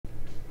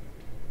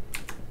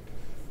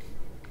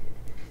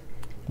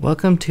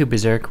Welcome to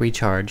Berzerk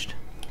Recharged.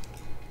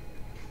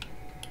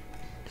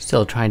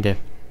 Still trying to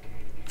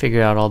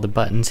figure out all the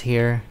buttons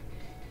here.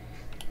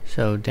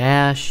 So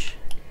dash.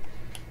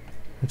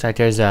 Looks like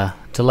there's a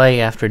delay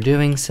after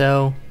doing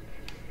so.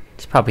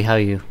 It's probably how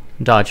you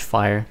dodge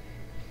fire.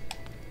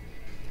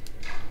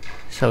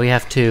 So we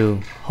have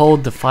to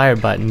hold the fire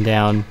button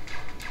down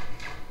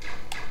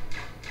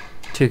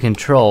to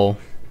control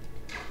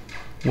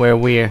where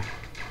we're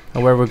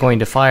going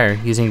to fire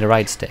using the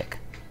right stick.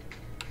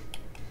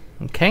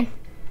 Okay.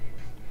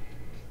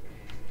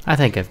 I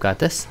think I've got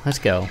this. Let's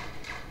go.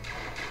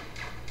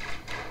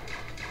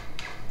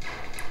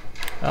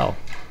 Oh.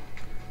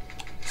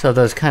 So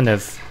those kind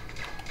of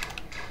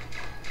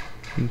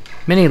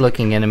mini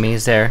looking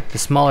enemies there, the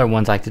smaller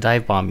ones like to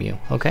dive bomb you.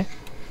 Okay.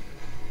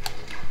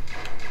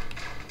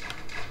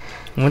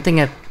 One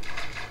thing I'm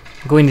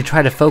going to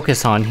try to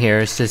focus on here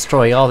is to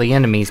destroy all the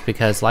enemies,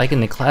 because like in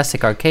the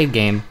classic arcade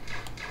game,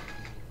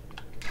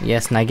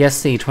 yes, and I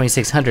guess the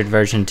 2600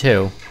 version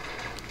too,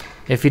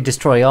 if you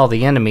destroy all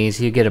the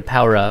enemies, you get a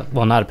power-up.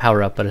 Well, not a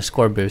power-up, but a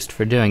score boost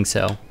for doing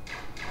so.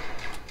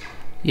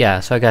 Yeah,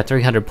 so I got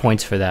 300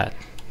 points for that.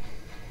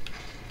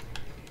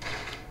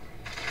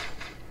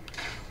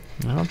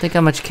 I don't think I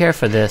much care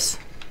for this.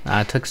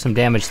 I took some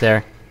damage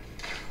there.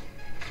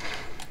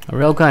 A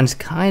railgun's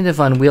kind of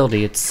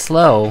unwieldy. It's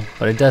slow,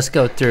 but it does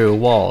go through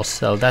walls,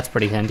 so that's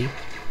pretty handy.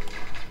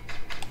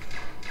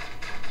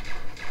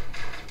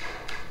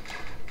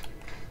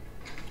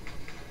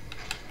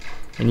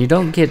 And you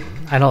don't get,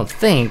 I don't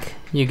think,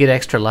 you get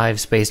extra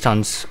lives based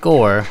on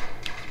score.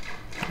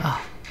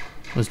 Oh,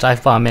 those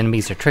dive bomb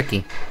enemies are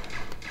tricky.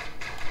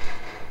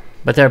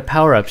 But there are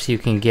power-ups you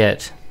can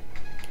get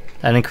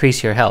that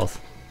increase your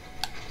health.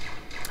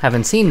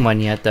 Haven't seen one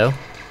yet, though.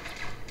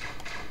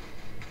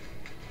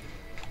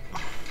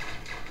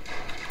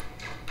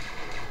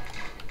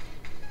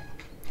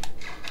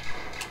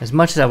 As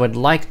much as I would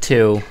like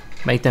to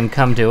make them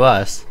come to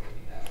us.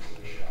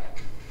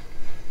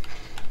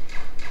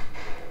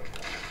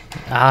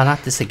 Ah,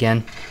 not this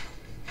again.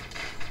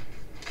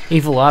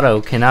 Evil Auto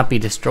cannot be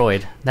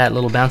destroyed. That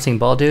little bouncing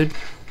ball dude.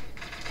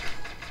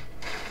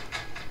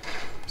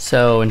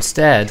 So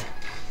instead,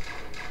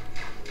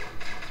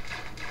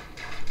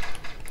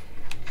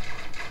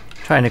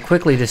 trying to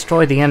quickly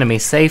destroy the enemy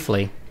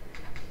safely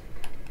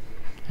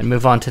and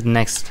move on to the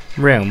next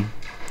room,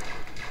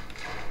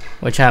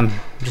 which I'm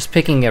just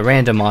picking at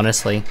random,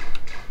 honestly.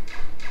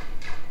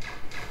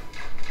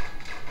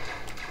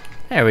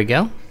 There we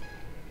go.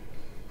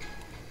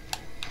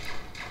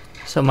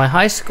 So my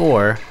high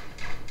score,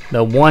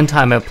 the one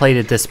time I played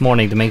it this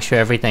morning to make sure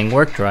everything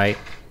worked right,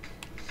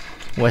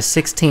 was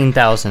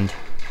 16,000.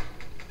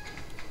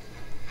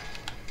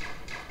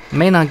 I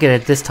may not get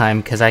it this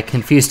time because I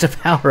confused a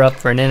power up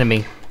for an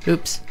enemy.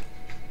 Oops.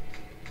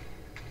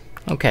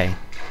 Okay.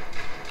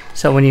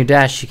 So when you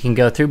dash, you can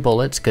go through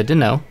bullets. Good to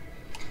know.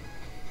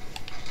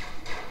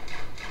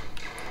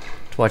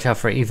 Watch out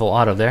for Evil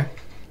Auto there.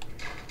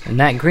 And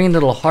that green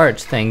little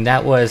heart thing,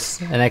 that was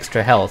an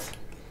extra health.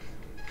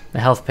 The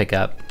health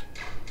pickup.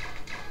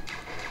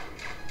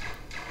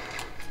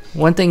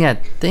 One thing I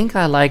think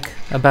I like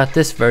about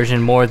this version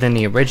more than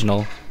the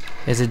original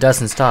is it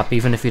doesn't stop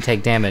even if you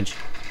take damage.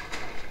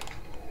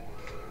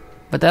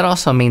 But that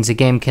also means the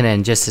game can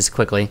end just as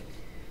quickly.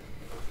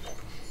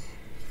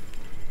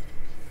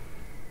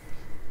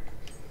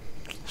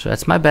 So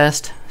that's my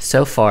best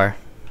so far.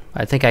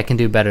 I think I can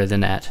do better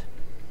than that.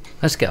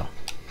 Let's go.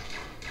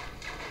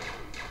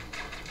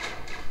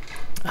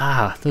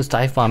 Ah, those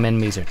dive bomb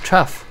enemies are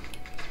tough.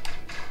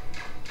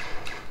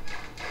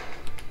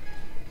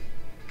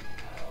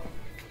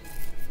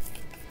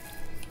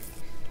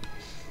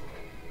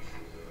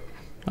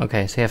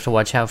 Okay, so you have to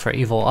watch out for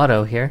Evil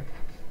Auto here.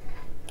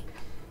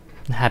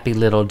 Happy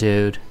little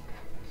dude.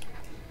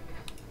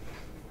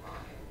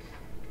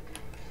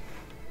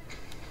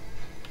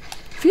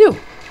 Phew!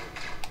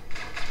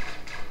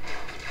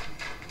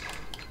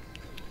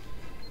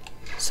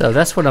 So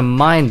that's what a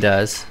mine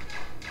does.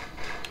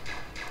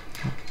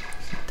 I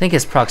think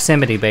it's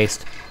proximity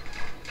based,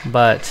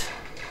 but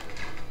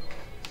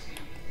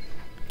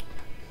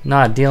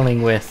not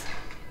dealing with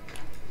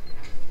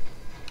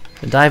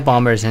the dive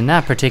bombers in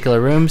that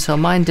particular room, so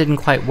mine didn't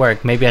quite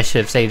work. Maybe I should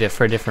have saved it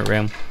for a different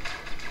room.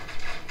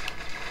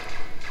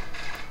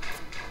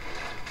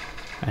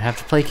 I have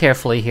to play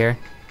carefully here.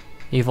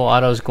 Evil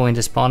Auto is going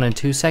to spawn in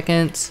 2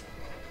 seconds.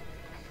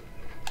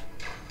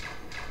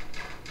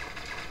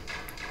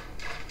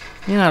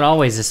 You're not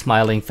always a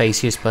smiling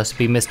face. You're supposed to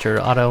be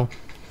Mr. Auto.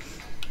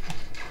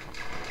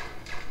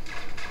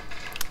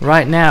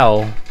 Right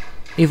now,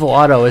 Evil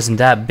Auto isn't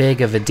that big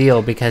of a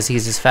deal because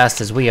he's as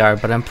fast as we are,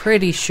 but I'm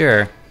pretty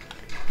sure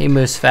he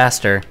moves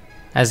faster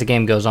as the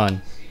game goes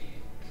on.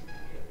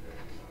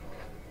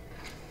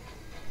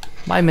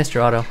 Bye,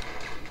 Mr. Auto.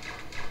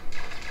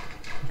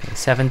 Okay,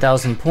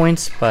 7,000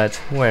 points, but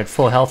we're at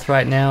full health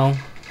right now.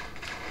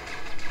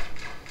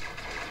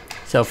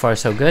 So far,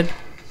 so good.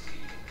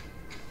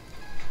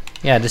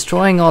 Yeah,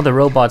 destroying all the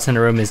robots in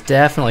the room is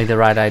definitely the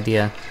right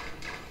idea.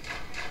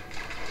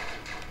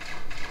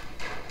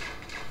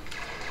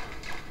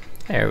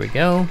 There we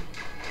go.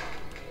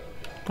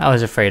 I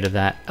was afraid of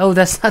that. Oh,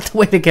 that's not the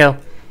way to go.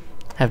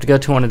 Have to go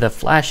to one of the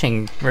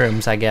flashing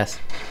rooms, I guess.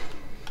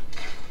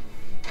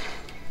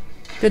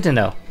 Good to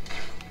know.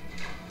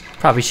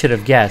 Probably should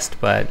have guessed,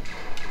 but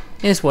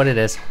it is what it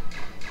is.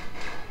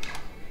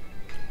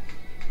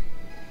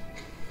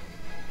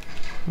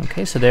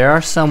 Okay, so there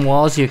are some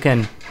walls you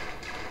can...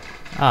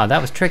 Ah,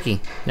 that was tricky.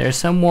 There are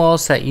some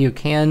walls that you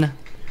can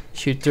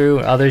shoot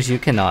through, others you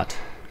cannot.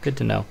 Good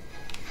to know.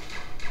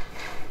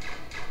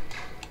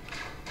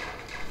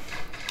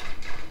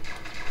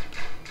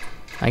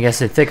 I guess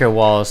the thicker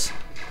walls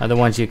are the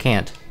ones you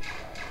can't.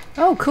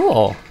 Oh,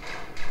 cool.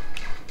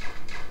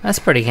 That's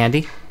pretty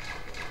handy.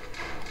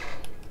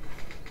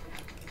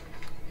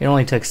 It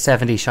only took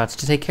 70 shots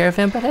to take care of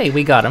him, but hey,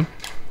 we got him.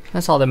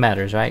 That's all that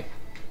matters, right?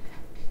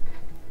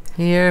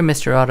 Here,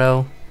 Mr.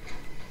 Otto.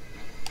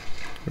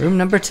 Room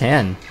number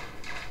 10.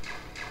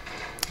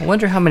 I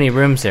wonder how many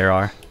rooms there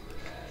are.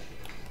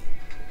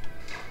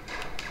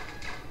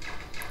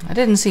 I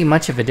didn't see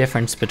much of a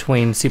difference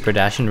between Super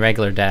Dash and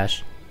regular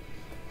Dash.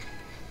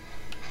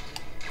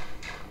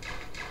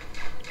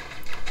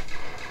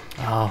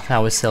 Oh, that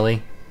was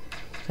silly.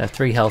 I have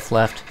 3 health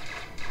left.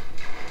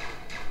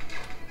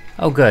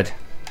 Oh, good.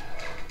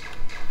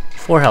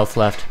 4 health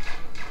left.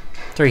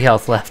 3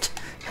 health left.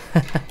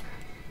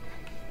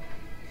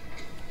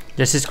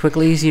 Just as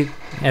quickly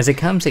as it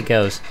comes, it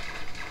goes.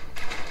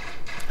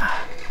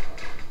 I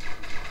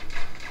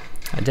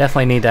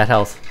definitely need that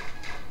health.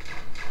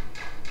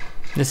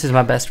 This is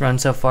my best run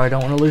so far. I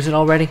don't want to lose it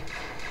already.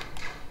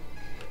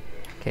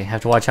 Okay,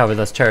 have to watch out for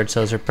those turrets.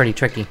 Those are pretty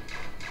tricky.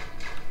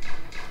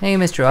 Hey,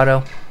 Mr.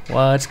 Otto.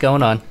 What's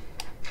going on?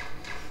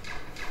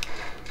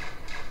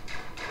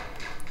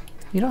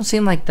 You don't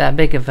seem like that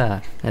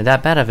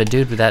bad of a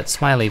dude with that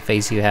smiley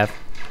face you have.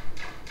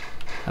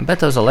 I bet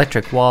those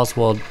electric walls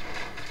will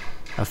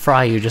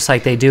fry you just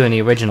like they do in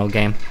the original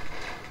game.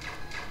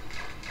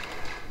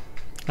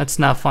 Let's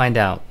not find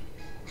out.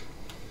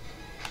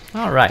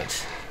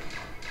 Alright.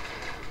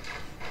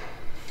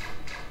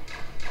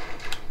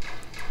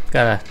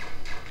 Got a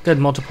good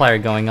multiplier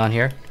going on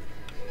here.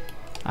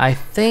 I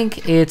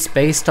think it's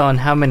based on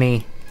how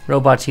many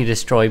robots you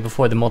destroy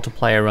before the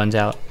multiplier runs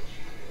out.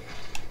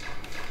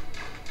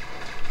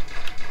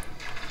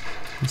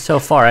 So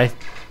far, I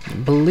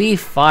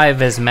believe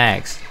 5 is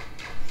max.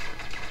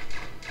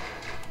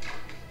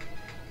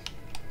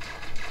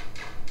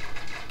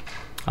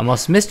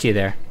 Almost missed you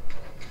there.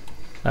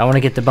 I want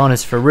to get the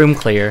bonus for room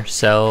clear,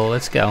 so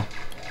let's go.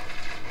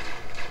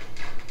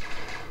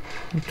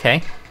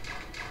 Okay.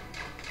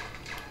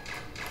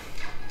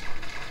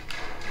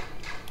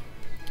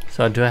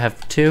 So do I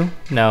have 2?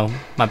 No,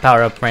 my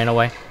power up ran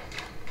away.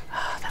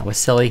 That was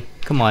silly.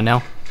 Come on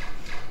now.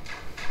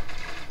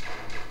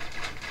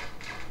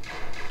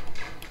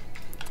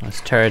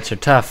 Those turrets are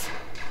tough.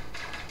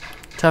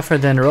 Tougher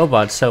than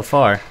robots so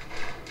far.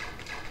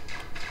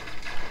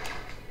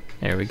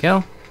 There we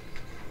go.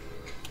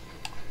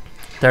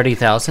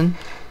 30,000.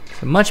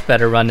 It's a much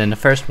better run than the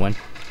first one.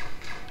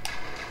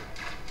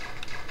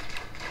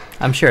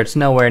 I'm sure it's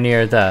nowhere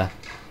near the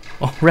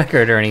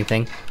record or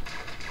anything.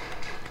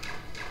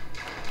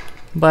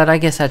 But I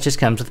guess that just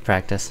comes with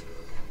practice.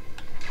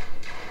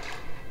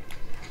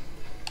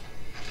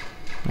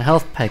 A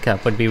health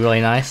pickup would be really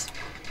nice.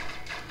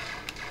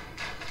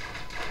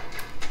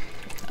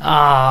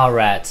 Ah,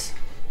 rats.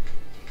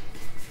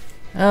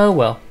 Oh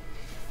well.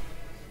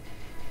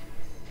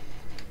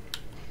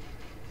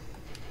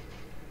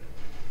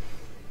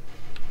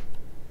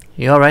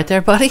 You alright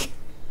there, buddy?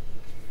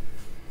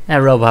 That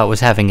robot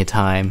was having a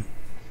time.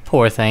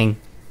 Poor thing.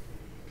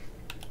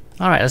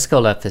 Alright, let's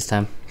go left this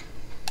time.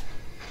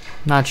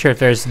 Not sure if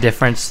there's a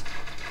difference.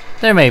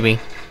 There may be.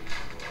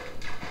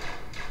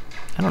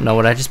 I don't know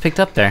what I just picked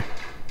up there.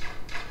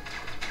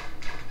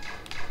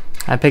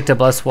 I picked up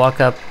let's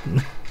walk up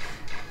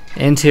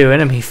into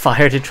enemy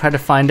fire to try to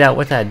find out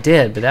what that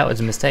did, but that was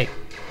a mistake.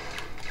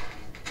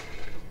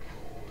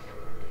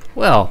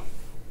 Well,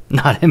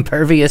 not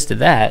impervious to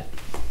that.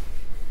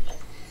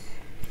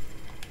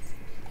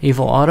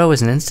 Evil Auto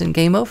is an instant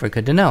game over.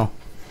 Good to know.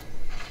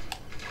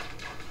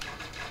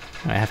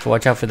 I have to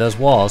watch out for those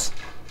walls.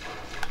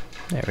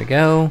 There we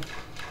go.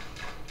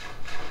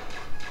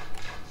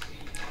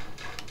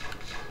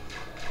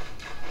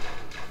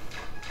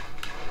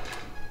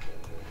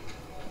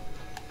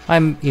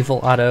 I'm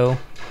Evil Auto.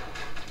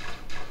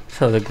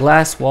 So the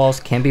glass walls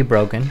can be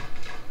broken.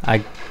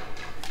 I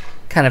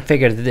kind of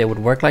figured that they would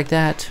work like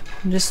that.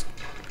 Just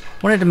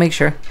wanted to make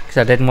sure, because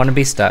I didn't want to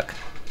be stuck.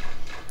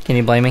 Can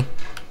you blame me?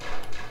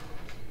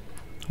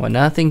 Well,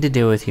 nothing to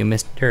do with you,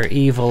 Mr.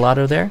 Evil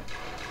Auto there.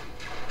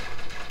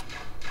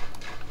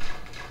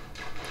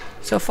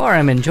 So far,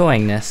 I'm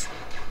enjoying this.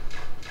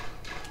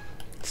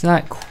 It's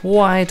not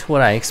quite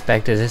what I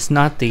expected. It's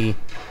not the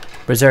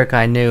Berzerk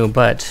I knew,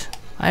 but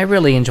I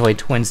really enjoy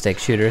twin-stick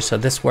shooters, so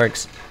this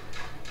works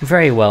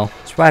very well.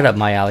 It's right up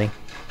my alley.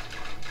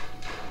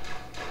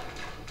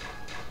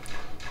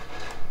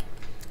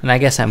 And I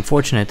guess I'm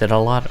fortunate that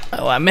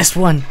oh, I missed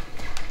one!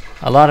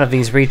 A lot of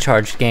these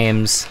recharged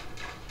games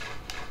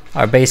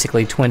are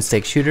basically twin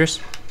stick shooters.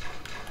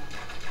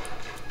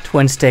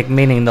 Twin stick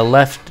meaning the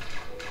left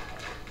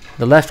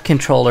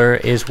controller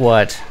is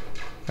what,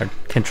 or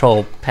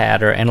control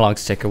pad or analog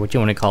stick or what you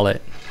want to call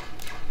it,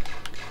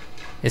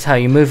 is how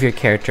you move your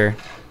character,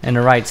 and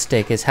the right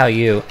stick is how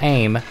you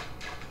aim.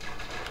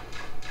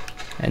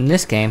 In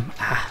this game,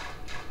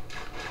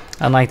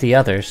 unlike the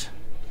others,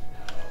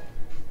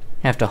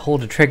 you have to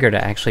hold a trigger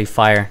to actually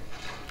fire.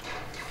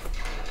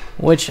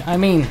 Which, I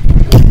mean,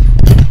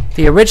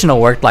 the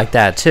original worked like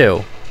that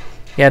too.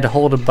 You had to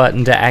hold a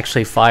button to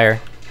actually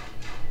fire.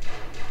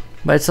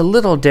 But it's a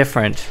little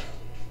different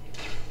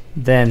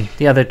than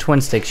the other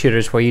twin stick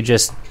shooters where you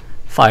just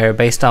fire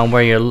based on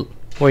where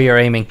you're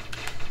aiming.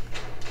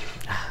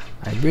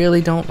 I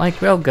really don't like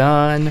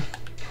railgun.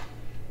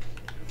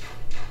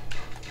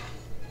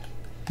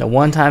 The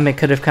one time it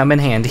could have come in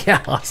handy,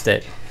 I lost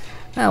it.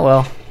 Oh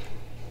well.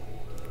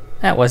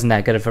 That wasn't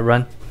that good of a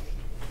run.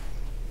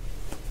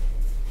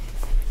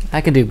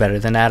 I can do better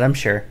than that, I'm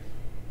sure.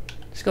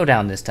 Let's go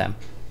down this time.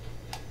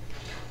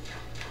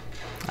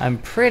 I'm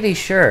pretty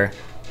sure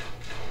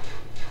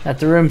that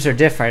the rooms are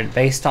different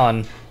based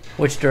on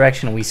which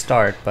direction we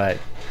start, but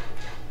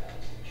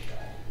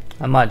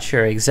I'm not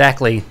sure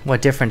exactly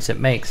what difference it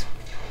makes.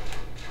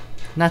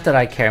 Not that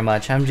I care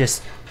much, I'm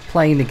just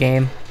playing the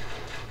game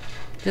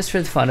just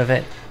for the fun of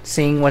it,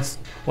 seeing what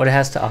it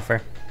has to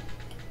offer.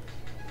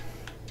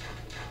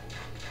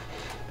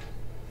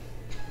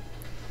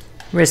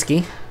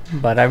 Risky,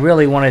 but I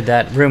really wanted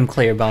that room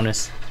clear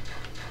bonus.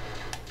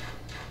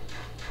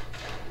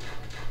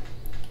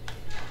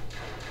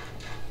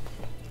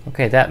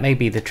 Okay, that may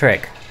be the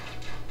trick.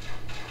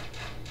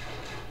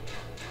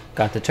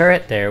 Got the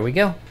turret, there we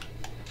go.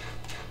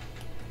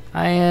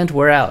 And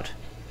we're out.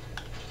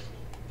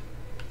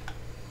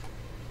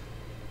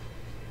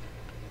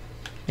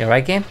 You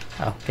alright, game?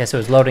 Oh, guess it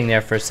was loading there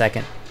for a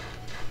second.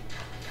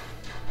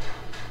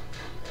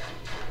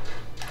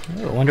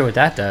 Ooh, I wonder what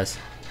that does.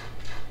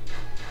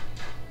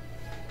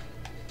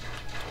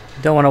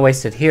 Don't want to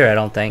waste it here, I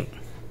don't think.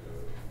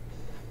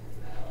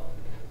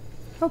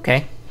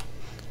 Okay.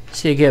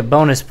 So you get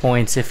bonus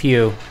points if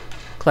you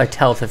collect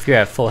health if you're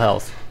at full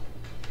health.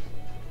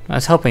 I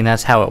was hoping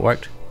that's how it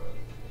worked.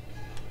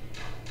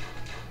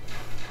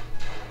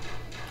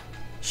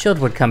 Shield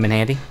would come in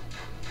handy.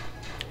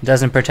 It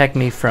doesn't protect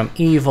me from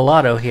evil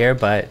auto here,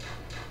 but...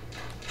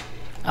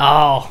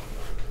 Oh!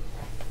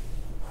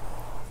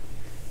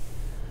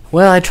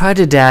 Well, I tried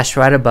to dash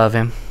right above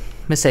him.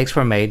 Mistakes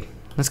were made.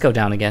 Let's go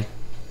down again.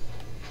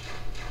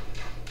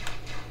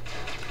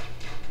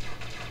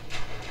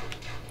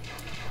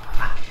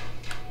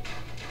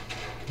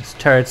 This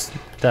turret's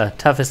the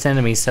toughest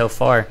enemy so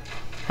far,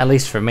 at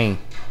least for me.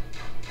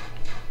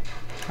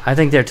 I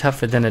think they're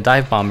tougher than the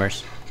dive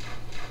bombers.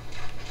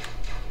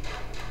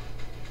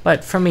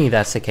 But for me,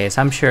 that's the case.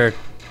 I'm sure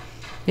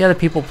the other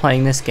people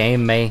playing this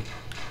game may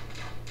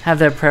have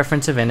their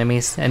preference of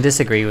enemies and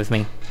disagree with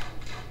me.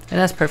 And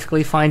that's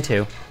perfectly fine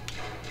too.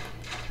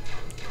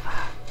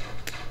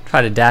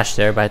 Try to dash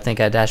there, but I think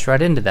I dashed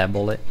right into that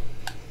bullet.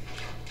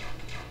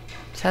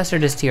 It's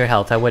hazardous to your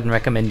health. I wouldn't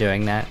recommend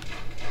doing that.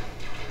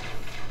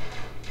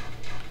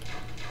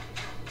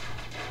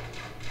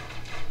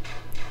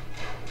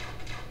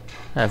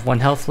 I have 1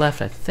 health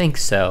left? I think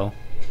so.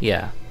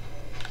 Yeah.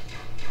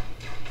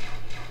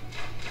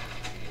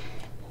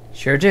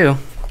 Sure do.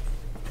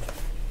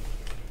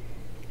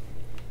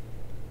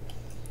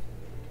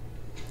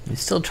 I'm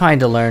still trying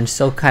to learn,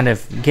 still kind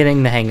of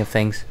getting the hang of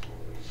things.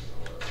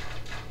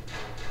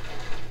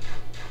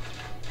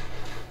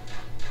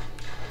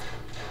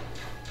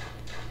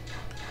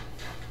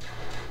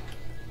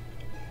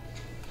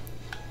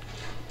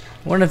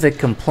 One of the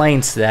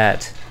complaints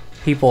that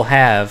people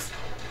have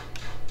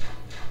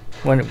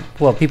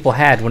people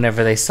had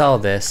whenever they saw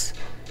this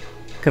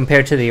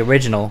compared to the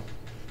original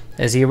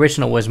is the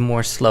original was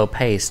more slow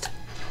paced,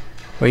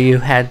 where you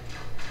had,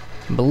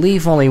 I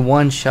believe, only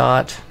 1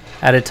 shot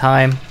at a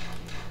time,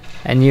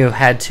 and you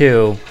had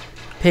to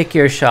pick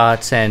your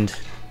shots and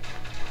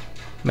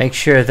make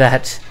sure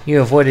that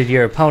you avoided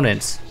your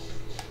opponent's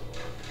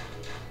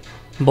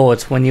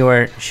bullets when you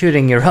were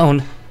shooting your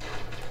own.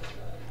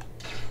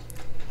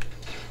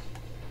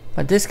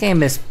 But this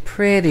game is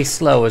pretty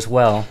slow as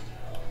well.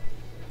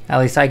 At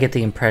least I get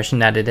the impression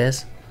that it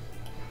is.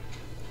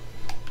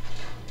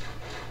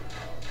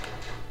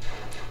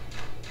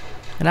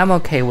 And I'm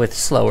okay with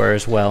slower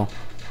as well.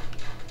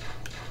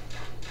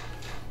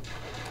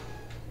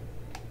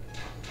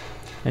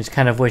 I just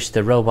kind of wish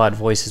the robot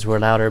voices were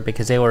louder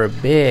because they were a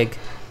big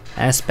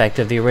aspect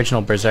of the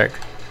original Berzerk.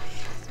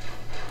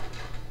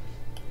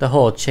 The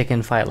whole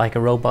chicken fight like a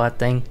robot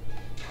thing.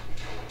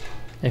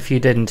 If you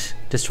didn't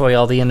destroy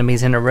all the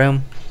enemies in a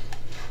room.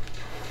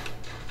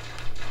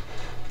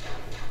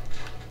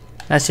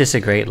 That's just a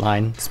great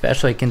line,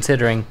 especially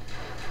considering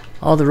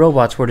all the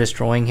robots we're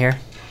destroying here.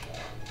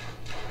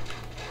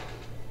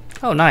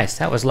 Oh nice,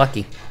 that was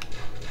lucky.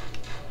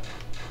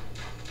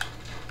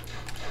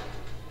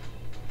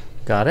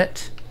 Got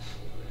it.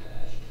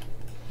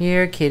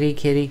 Here, kitty,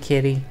 kitty,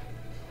 kitty.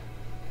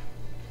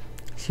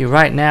 See,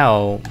 right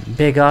now,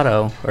 Big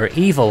Otto, or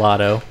Evil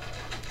Otto,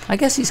 I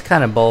guess he's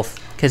kind of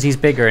both, because he's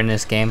bigger in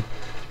this game.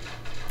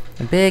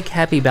 A big,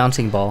 happy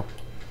bouncing ball.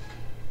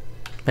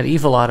 But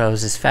Evil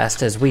Otto's as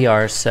fast as we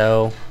are,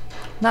 so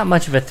not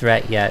much of a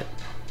threat yet.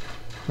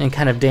 And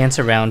kind of dance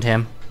around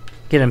him.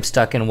 Get him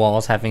stuck in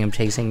walls, having him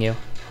chasing you.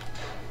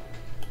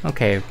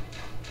 Okay.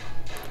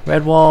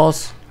 Red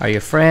walls are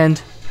your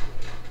friend,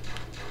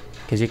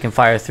 because you can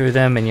fire through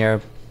them, and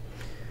your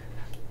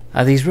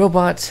these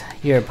robots,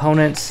 your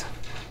opponents,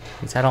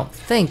 because I don't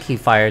think he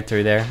fired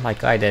through there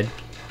like I did.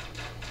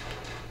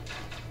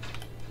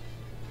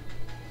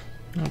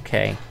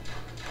 Okay.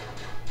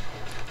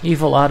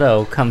 Evil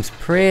Otto comes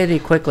pretty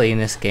quickly in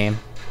this game.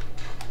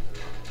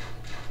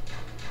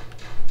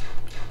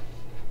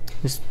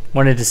 Just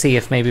wanted to see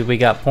if maybe we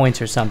got points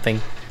or something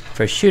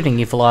for shooting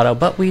Evil Otto,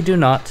 but we do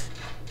not.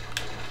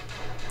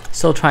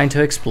 Still trying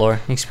to explore,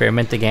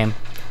 experiment the game.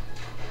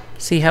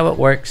 See how it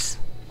works.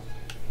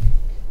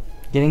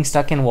 Getting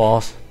stuck in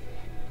walls.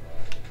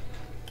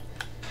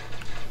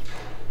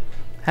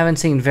 Haven't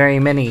seen very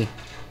many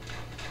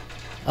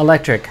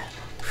electric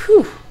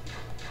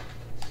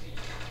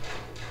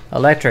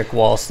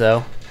walls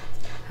though.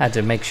 Had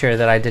to make sure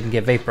that I didn't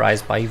get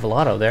vaporized by Evil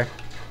Otto there.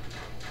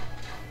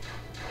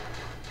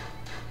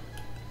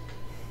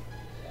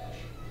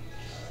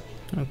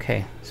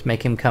 Okay, let's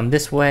make him come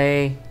this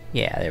way.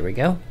 Yeah, there we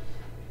go.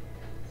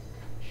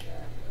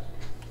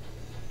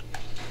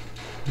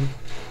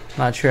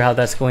 Not sure how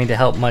that's going to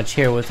help much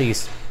here with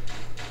these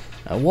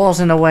walls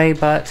in the way,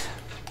 but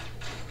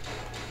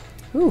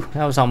whew,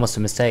 that was almost a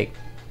mistake.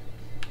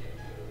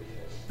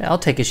 I'll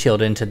take a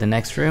shield into the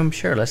next room.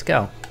 Sure, let's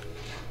go.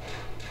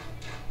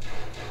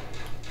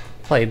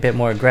 Play a bit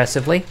more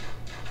aggressively.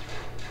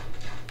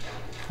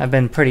 I've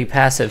been pretty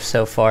passive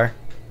so far.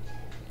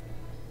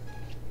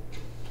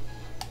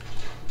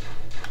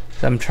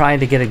 So I'm trying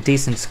to get a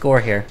decent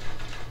score here.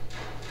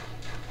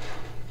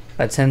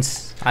 But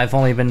since I've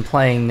only been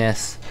playing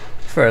this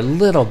for a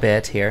little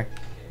bit here,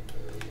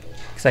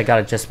 because I got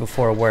it just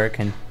before work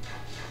and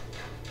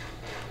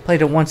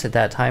played it once at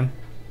that time,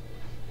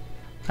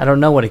 I don't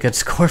know what a good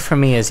score for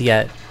me is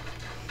yet.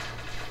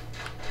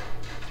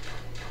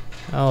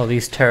 Oh,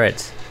 these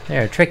turrets.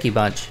 They're a tricky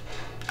bunch.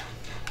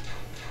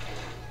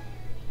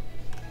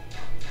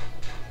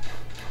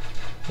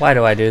 Why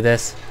do I do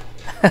this?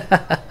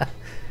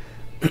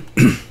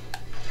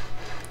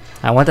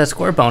 I want that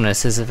score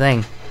bonus is the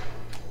thing.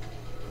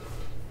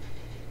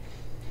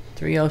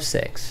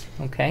 306.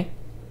 Okay.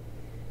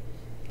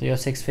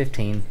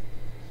 306.15.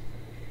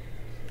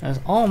 That was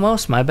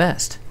almost my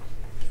best.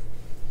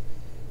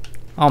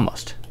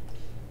 Almost.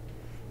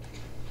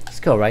 Let's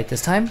go right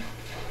this time.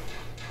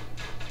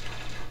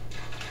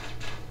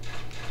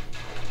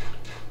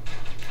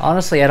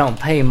 Honestly, I don't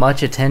pay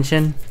much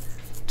attention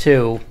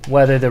to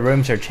whether the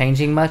rooms are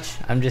changing much.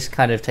 I'm just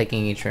kind of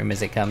taking each room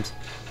as it comes.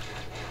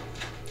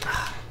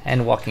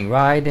 And walking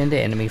right into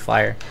enemy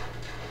fire.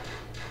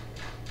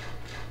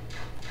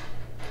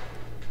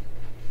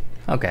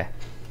 Okay.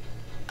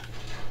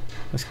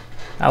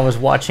 I was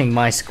watching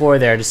my score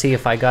there to see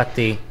if I got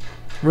the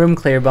room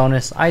clear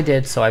bonus. I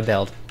did, so I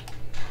bailed.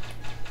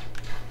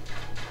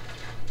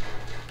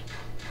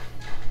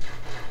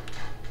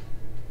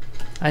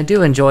 I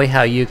do enjoy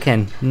how you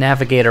can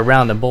navigate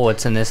around the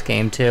bullets in this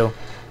game too.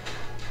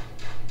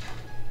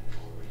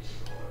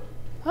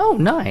 Oh,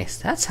 nice.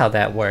 That's how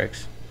that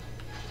works.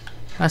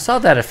 I saw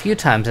that a few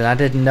times and I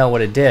didn't know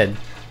what it did,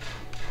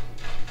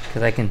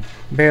 because I can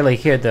barely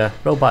hear the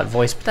robot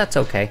voice, but that's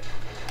okay.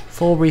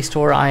 Full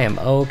restore I am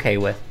okay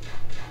with.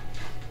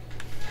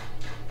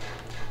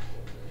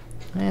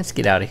 Let's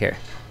get out of here.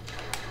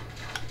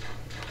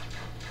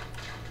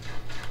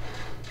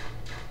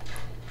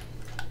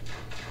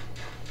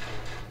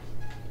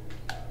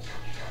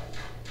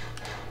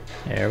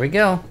 There we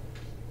go.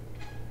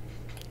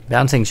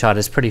 Bouncing shot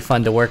is pretty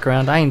fun to work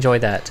around. I enjoy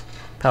that.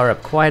 Power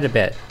up quite a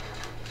bit,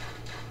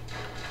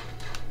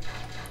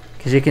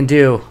 because you can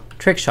do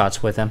trick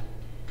shots with him.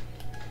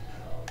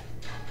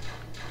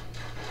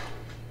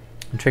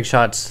 And trick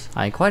shots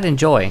I quite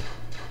enjoy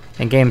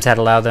in games that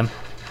allow them.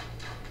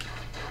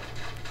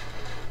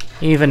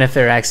 Even if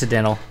they're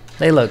accidental,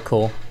 they look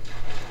cool,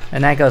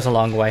 and that goes a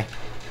long way.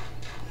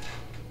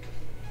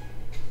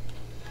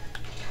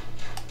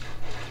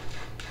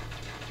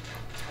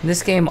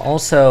 This game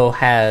also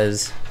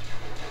has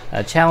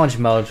a challenge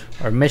mode,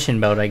 or mission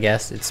mode I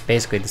guess. It's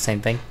basically the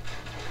same thing.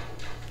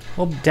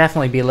 We'll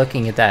definitely be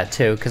looking at that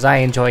too, because I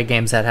enjoy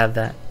games that have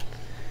that.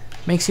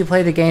 Makes you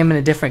play the game in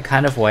a different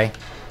kind of way.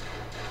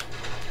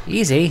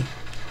 Easy.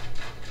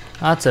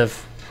 Lots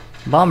of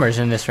bombers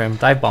in this room,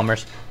 dive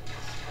bombers.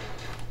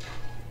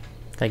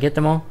 Did I get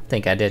them all? I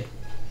think I did.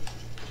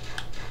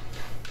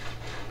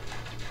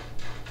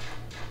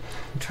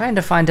 I'm trying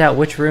to find out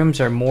which rooms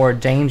are more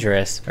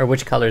dangerous, or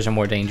which colors are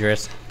more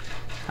dangerous.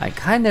 I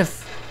kind of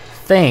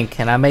think,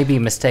 and I may be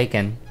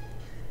mistaken,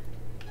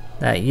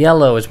 that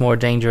yellow is more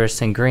dangerous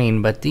than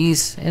green, but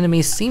these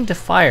enemies seem to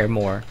fire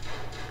more.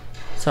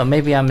 So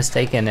maybe I'm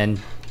mistaken and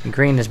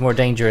green is more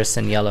dangerous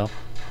than yellow.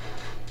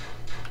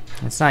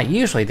 It's not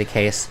usually the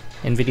case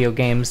in video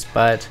games,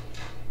 but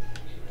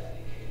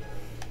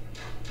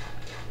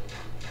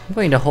I'm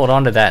going to hold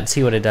on to that and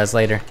see what it does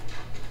later.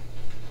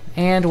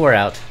 And we're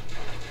out.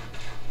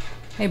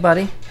 Hey,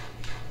 buddy.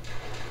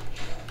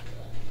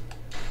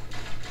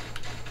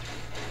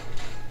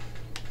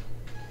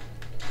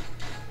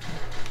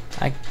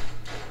 I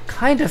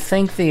kind of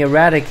think the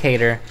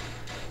Eradicator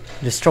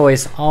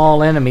destroys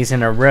all enemies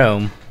in a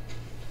room.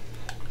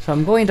 So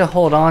I'm going to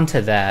hold on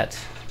to that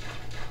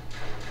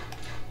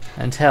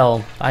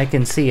until I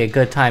can see a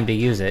good time to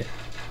use it.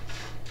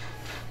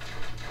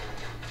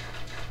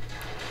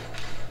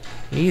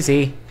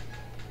 Easy.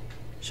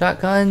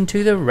 Shotgun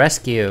to the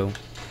rescue.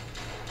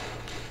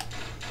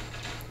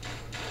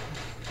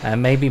 That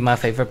may be my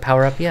favorite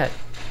power-up yet.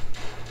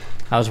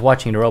 I was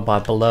watching the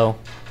robot below.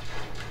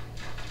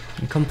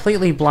 I'm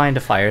completely blind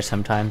to fire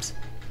sometimes,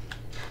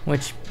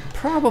 which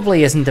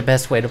probably isn't the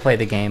best way to play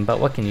the game, but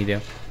what can you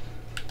do?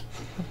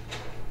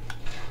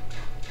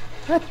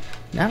 What?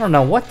 I don't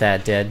know what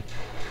that did.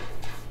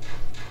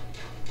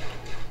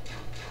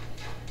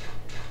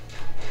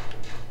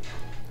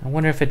 I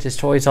wonder if it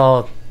destroys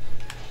all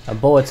the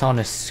bullets on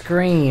a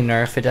screen,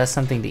 or if it does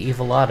something to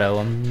Evil Otto.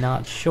 I'm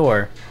not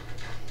sure.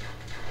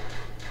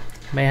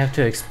 May have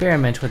to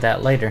experiment with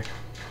that later.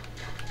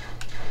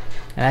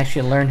 And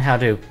actually learn how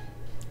to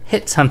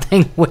hit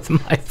something with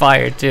my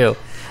fire too.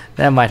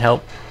 That might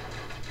help.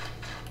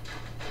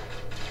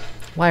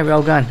 Why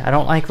railgun? I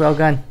don't like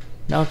railgun.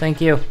 No, thank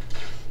you.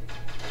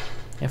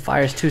 It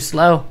fires too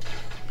slow.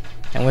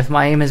 And with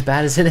my aim as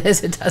bad as it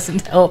is, it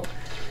doesn't help.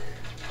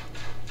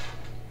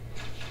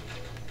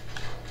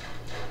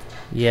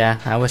 Yeah,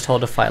 I was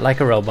told to fight like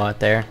a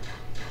robot there.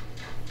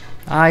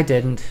 I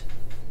didn't.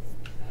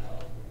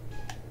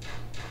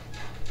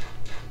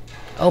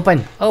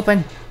 Open!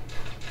 Open!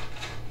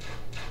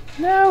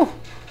 No!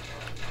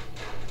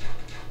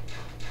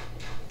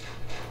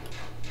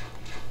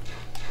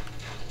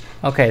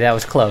 Okay, that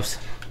was close.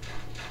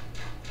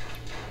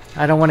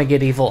 I don't want to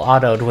get Evil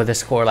Otto'd with a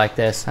score like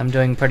this. I'm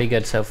doing pretty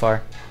good so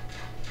far.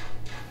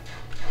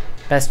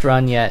 Best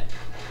run yet.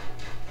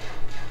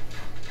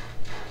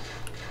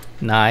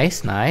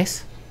 Nice,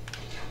 nice.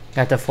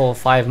 Got the full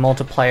 5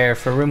 multiplier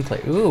for room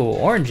clear. Ooh,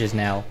 oranges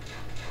now.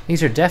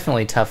 These are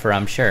definitely tougher,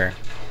 I'm sure.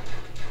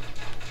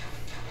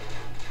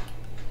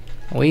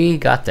 We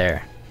got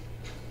there.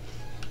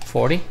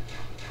 40?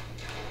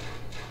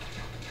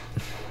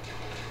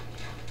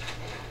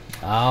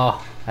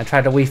 Oh, I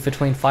tried to weave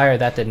between fire,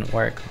 that didn't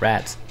work.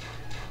 Rats.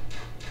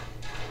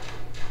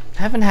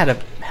 I haven't had a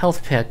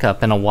health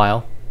pickup in a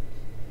while.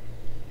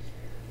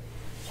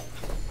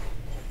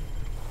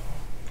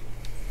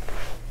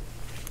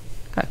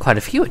 Got quite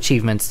a few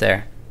achievements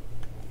there.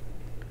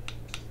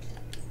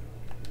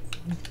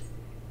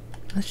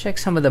 Let's check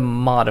some of the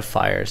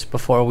modifiers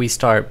before we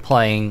start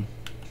playing.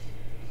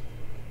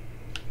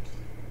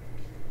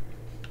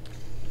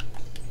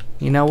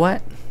 You know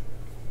what?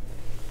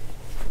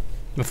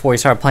 Before we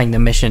start playing the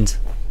missions.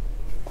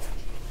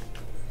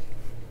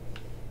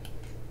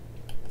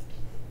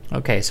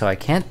 Okay, so I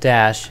can't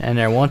dash, and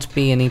there won't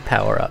be any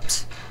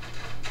power-ups.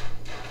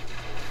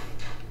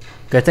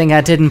 Good thing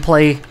I didn't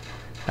play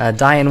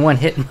die in one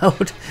hit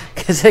mode,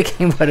 because the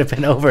game would have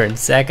been over in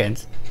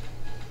seconds.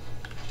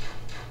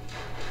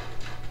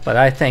 But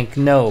I think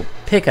no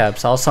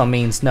pickups also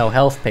means no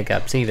health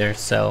pickups either,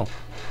 so...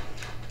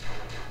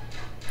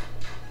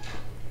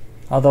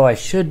 Although I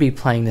should be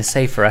playing this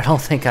safer, I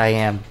don't think I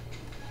am.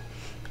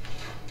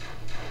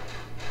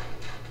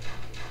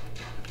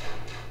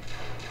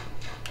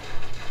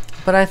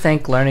 But I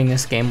think learning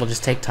this game will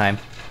just take time.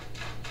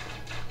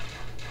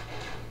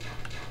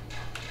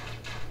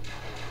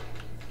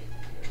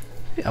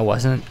 I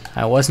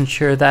wasn't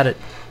sure that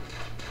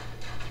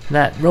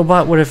that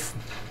robot would have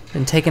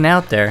been taken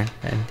out there,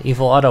 and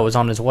Evil Otto was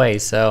on his way,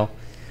 so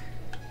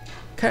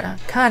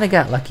kind of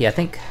got lucky. I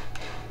think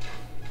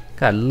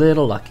got a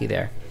little lucky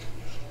there.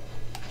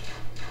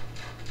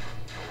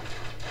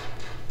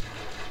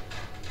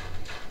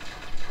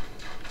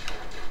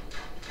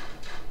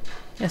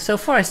 Yeah, so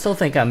far I still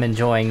think I'm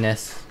enjoying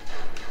this.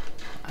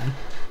 I'm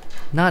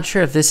not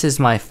sure if this is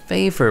my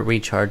favorite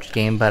Recharge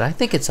game, but I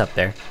think it's up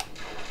there.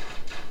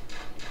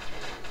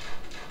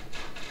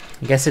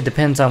 I guess it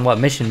depends on what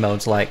mission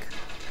mode's like.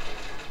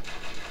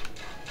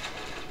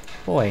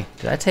 Boy,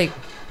 did I take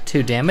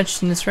 2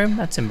 damage in this room?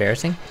 That's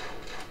embarrassing.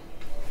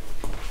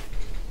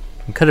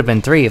 It could have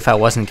been 3 if I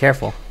wasn't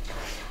careful.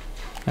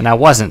 And I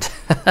wasn't.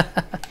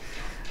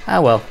 Ah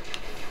well.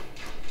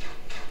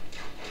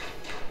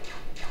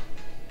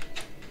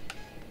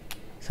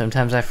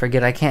 Sometimes I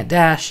forget I can't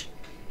dash.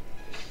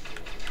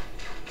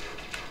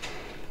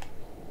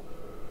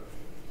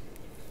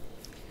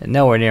 And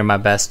nowhere near my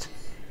best.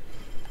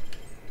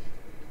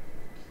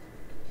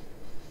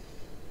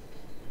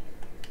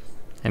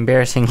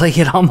 Embarrassingly,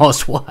 it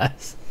almost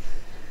was.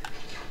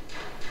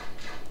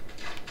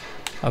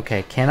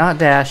 Okay, cannot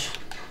dash.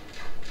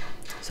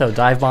 So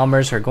dive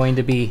bombers are going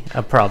to be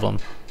a problem.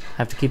 I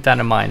have to keep that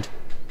in mind.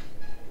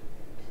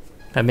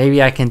 But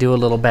maybe I can do a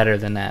little better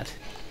than that.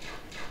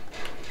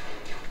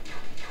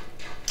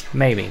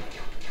 Maybe.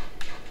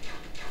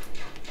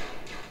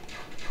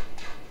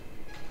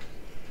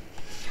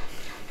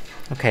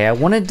 Okay, I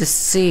wanted to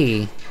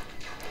see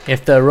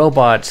if the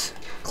robot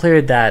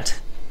cleared that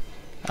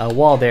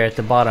wall there at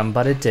the bottom,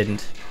 but it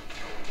didn't.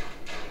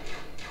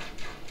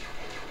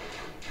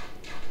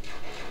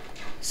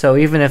 So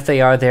even if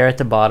they are there at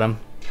the bottom,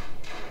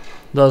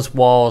 those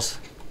walls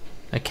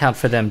account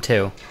for them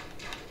too.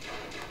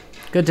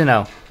 Good to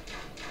know.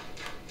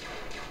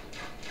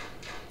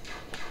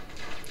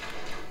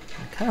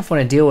 I kind of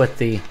want to deal with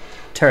the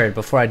turret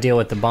before I deal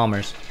with the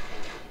bombers.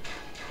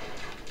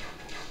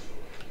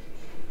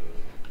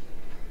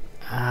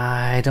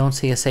 I don't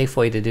see a safe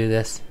way to do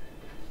this.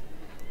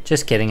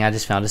 Just kidding, I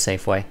just found a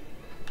safe way.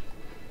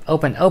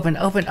 Open, open,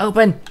 open,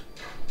 open!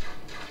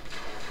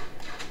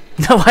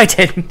 No, I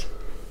didn't.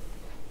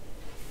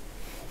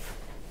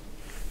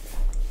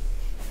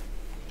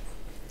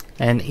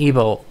 And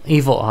evil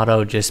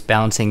auto just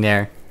bouncing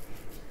there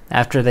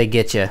after they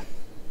get you.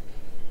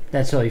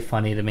 That's really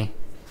funny to me.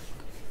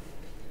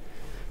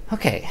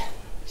 Okay,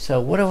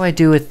 so what do I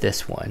do with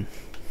this one?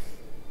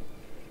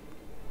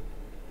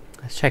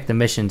 Let's check the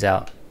missions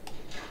out.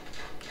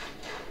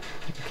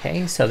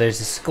 Okay, so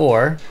there's a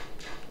score,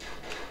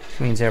 which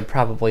means there are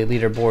probably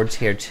leaderboards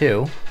here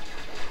too.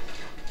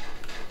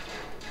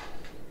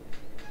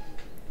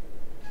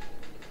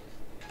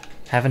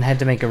 Haven't had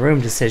to make a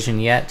room decision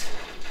yet.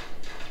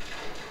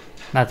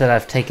 Not that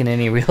I've taken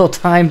any real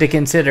time to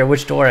consider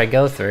which door I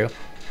go through.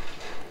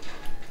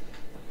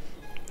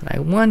 But I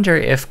wonder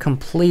if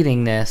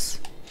completing this,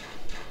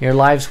 your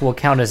lives will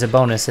count as a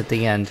bonus at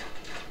the end.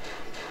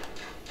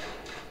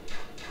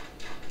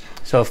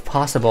 So if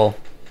possible,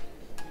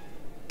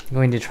 I'm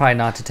going to try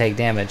not to take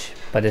damage,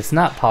 but it's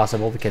not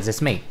possible because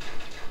it's me.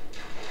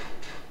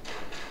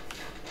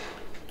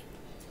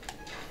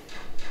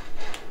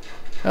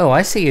 Oh,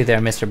 I see you there,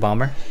 Mr.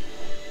 Bomber.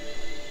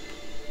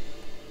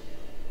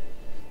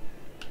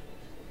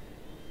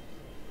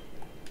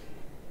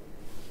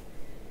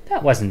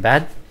 That wasn't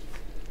bad.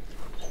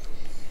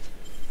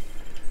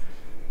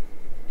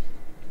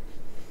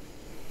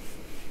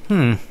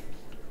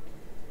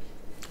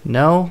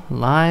 No,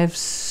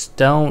 lives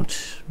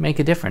don't make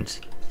a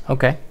difference.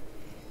 Okay.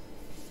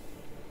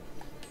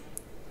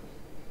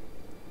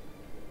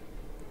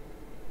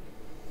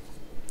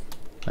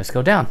 Let's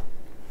go down.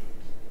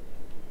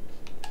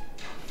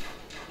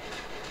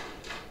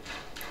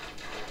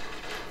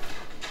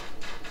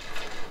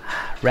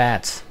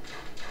 Rats.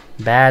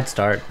 Bad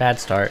start, bad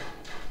start.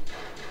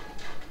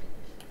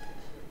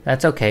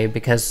 That's okay,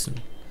 because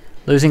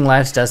losing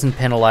lives doesn't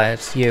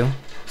penalize you,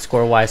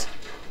 score-wise.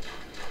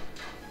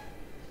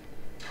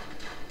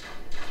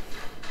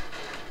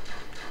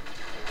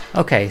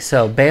 Okay,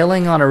 so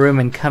bailing on a room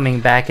and coming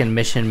back in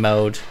mission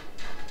mode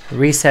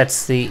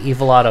resets the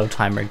evil auto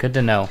timer. Good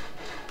to know.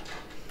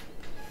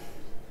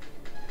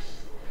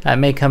 That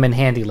may come in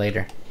handy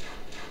later.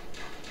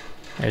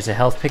 There's a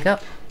health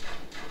pickup.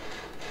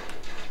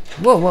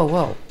 Whoa, whoa,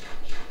 whoa.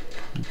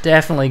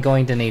 Definitely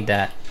going to need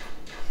that.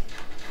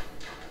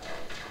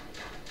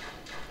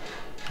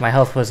 My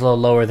health was a little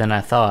lower than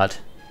I thought.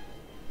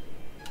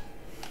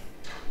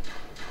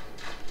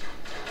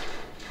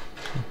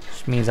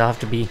 Which means I'll have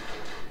to be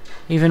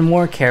even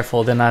more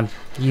careful than I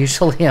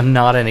usually am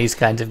not in these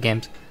kinds of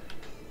games.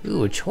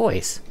 Ooh, a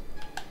choice.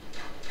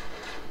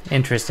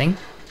 Interesting.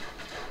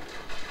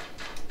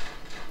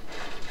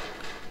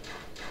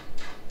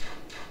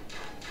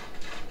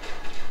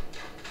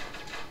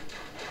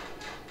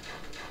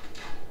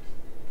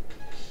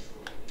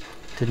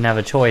 Didn't have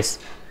a choice.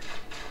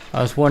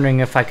 I was wondering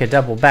if I could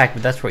double back,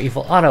 but that's where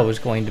Evil Auto was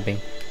going to be.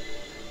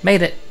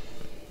 Made it.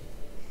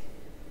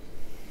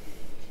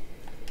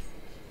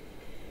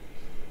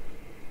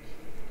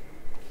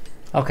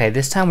 Okay,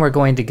 this time we're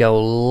going to go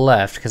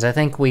left, because I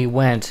think we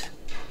went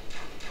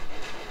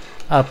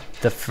up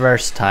the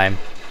first time.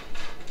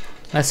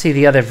 Let's see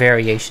the other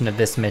variation of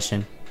this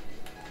mission.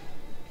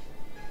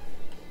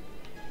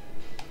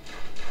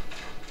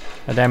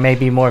 But there may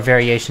be more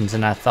variations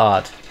than I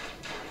thought.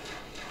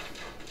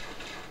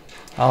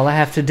 All I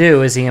have to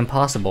do is the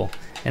impossible,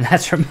 and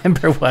that's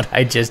remember what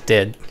I just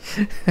did.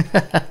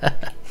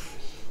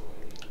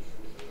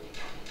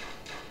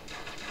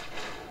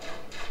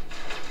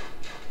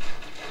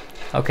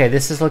 Okay,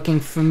 this is looking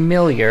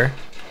familiar.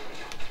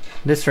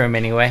 This room,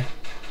 anyway.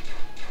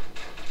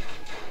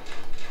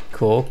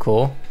 Cool,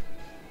 cool.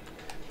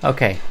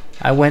 Okay,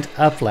 I went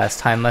up last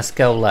time. Let's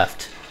go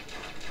left.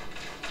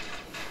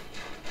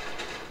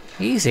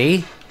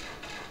 Easy.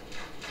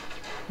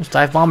 Those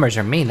dive bombers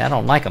are mean. I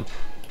don't like them.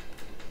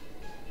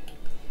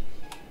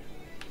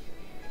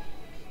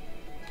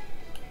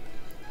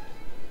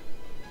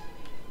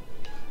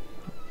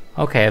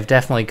 Okay, I've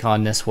definitely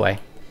gone this way.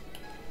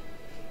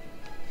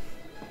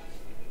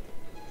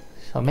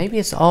 So maybe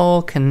it's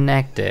all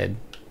connected.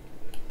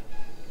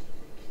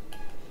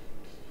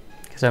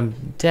 Because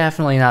I'm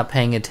definitely not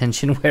paying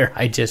attention where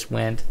I just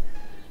went.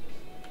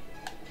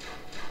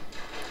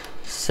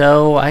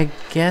 So I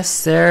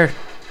guess there's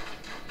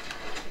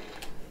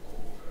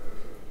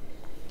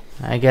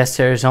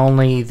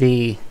only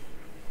the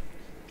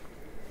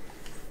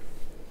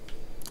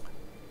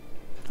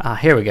Ah,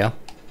 here we go.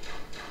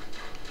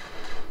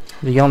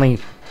 The only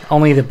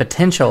the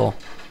potential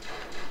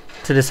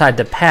to decide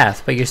the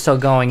path, but you're still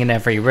going in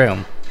every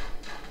room.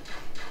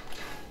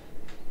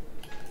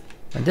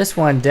 But this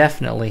one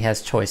definitely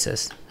has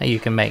choices that you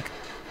can make.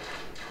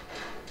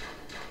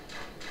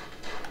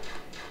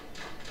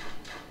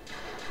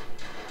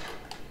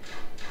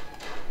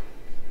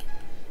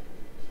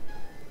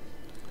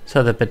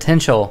 So the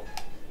potential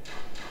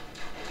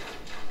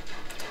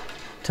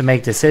to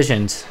make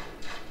decisions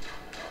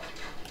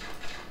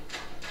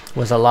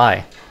was a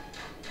lie.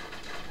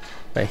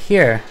 But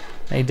here,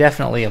 they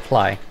definitely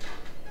apply.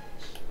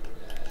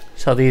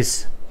 So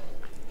these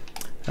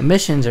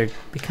missions are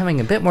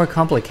becoming a bit more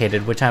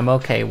complicated, which I'm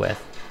okay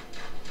with.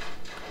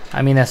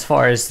 I mean, as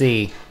far as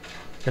the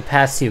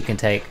paths you can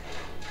take.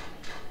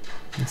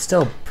 It's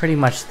still pretty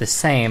much the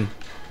same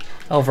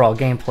overall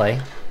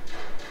gameplay.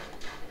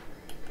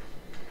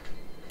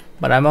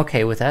 But I'm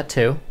okay with that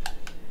too.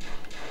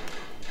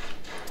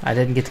 I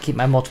didn't get to keep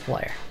my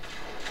multiplier.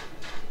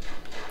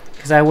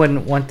 Because I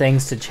wouldn't want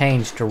things to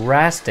change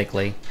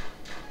drastically.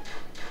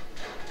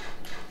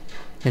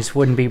 This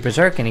wouldn't be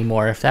Berzerk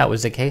anymore if that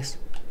was the case.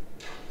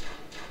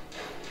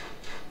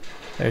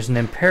 There's an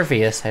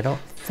impervious. I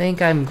don't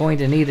think I'm going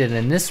to need it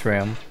in this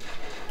room.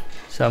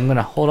 So I'm going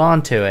to hold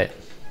on to it.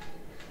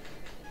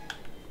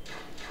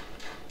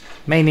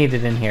 May need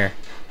it in here.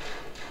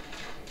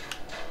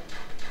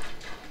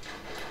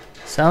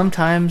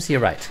 Sometimes you're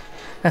right.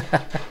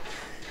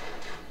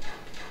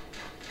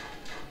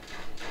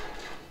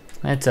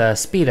 It's a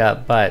speed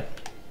up, but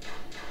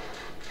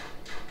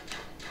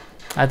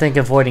I think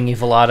avoiding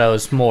Evil Otto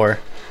is more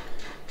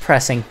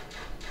pressing.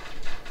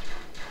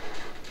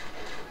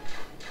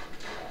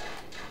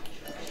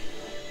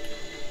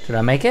 Did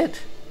I make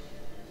it?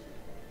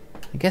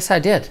 I guess I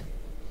did.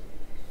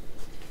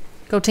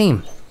 Go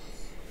team.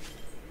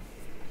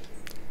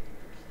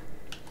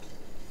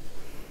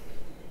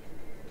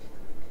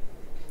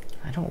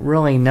 I don't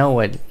really know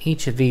what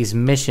each of these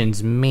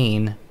missions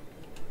mean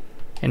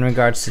in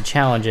regards to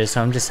challenges,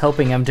 so I'm just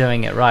hoping I'm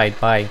doing it right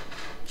by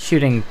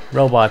shooting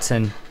robots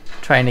and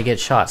trying to get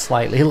shot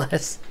slightly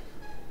less.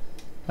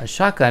 A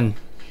shotgun,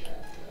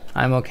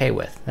 I'm okay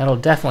with. That'll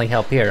definitely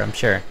help here, I'm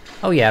sure.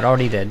 Oh yeah, it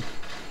already did.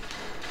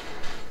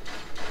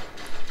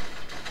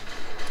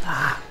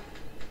 Ah.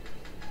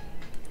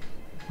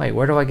 Wait,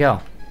 where do I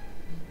go?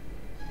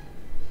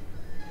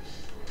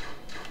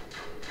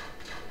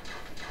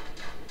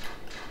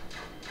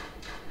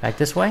 Back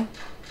this way?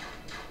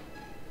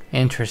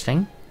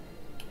 Interesting.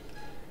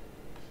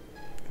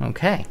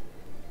 Okay.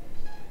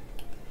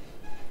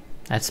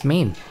 That's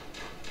mean.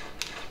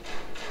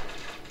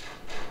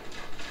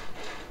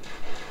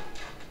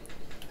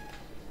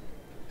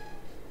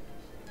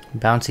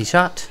 Bouncy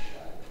shot.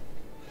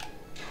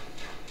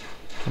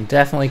 Will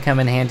definitely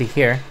come in handy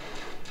here.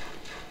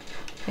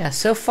 Yeah,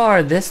 so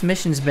far this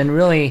mission's been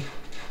really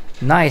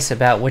nice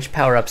about which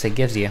power-ups it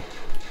gives you.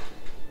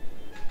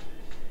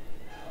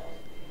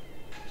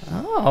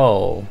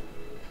 Oh.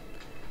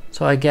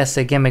 So I guess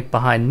the gimmick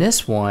behind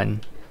this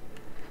one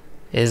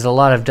is a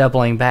lot of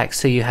doubling back,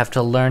 so you have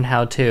to learn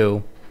how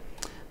to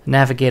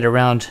navigate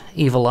around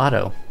Evil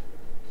Otto.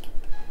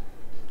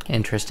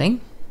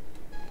 Interesting.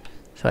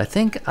 So I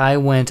think I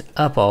went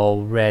up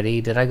already.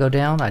 Did I go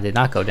down? I did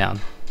not go down.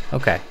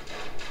 Okay.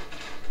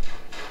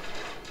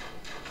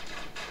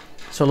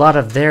 So a lot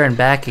of there and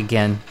back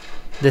again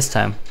this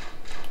time.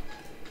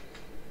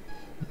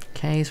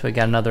 Okay, so we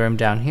got another room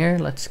down here.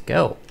 Let's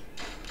go.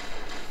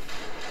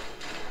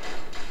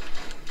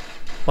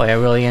 Boy, I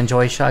really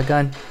enjoy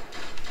shotgun.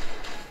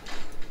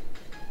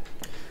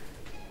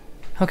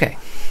 Okay.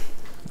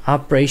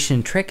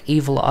 Operation Trick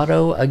Evil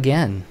Otto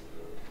again.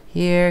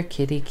 Here,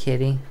 kitty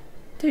kitty.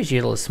 There's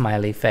your little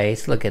smiley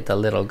face. Look at the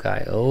little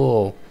guy.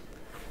 Oh.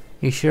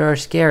 You sure are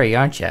scary,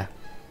 aren't you?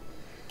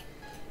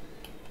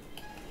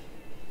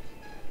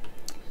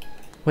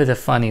 With a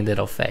funny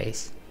little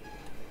face.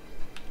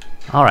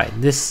 Alright,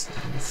 this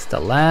is the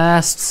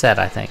last set,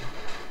 I think.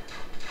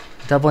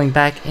 Doubling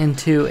back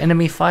into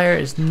enemy fire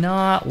is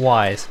not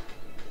wise.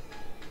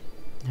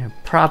 There are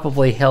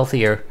probably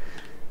healthier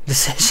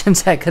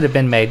decisions that could have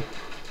been made.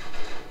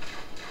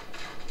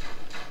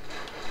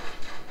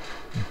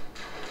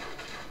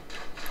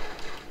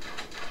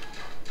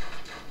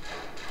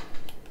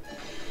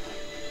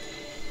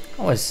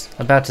 I was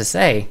about to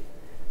say,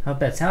 I hope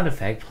that sound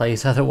effect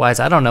plays, otherwise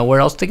I don't know where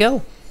else to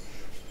go.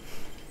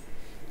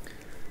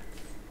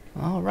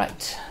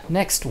 Alright,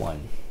 next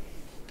one.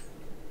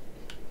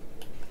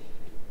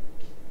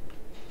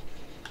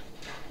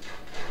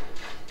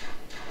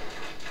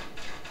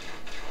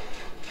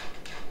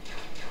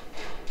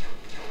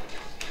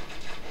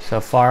 So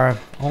far,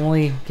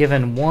 only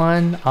given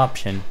one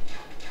option.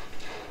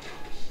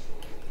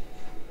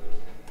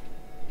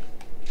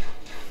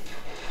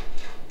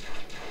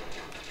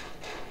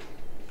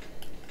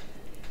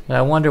 But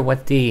I wonder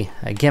what the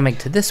gimmick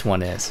to this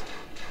one is.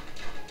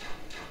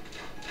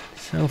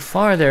 So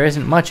far, there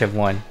isn't much of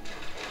one.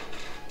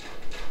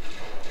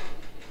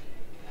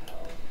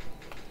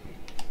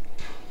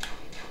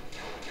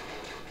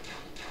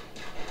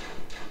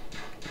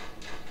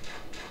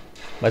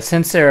 But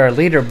since there are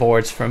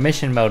leaderboards for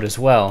mission mode as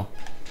well,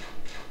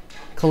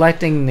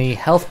 collecting the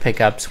health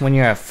pickups when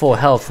you're at full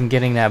health and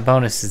getting that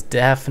bonus is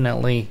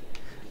definitely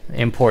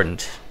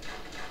important.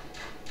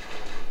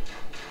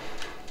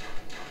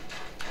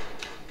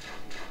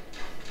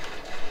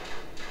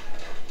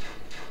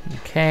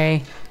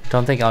 Okay,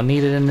 don't think I'll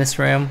need it in this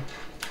room,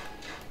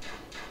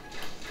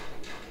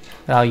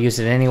 but I'll use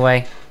it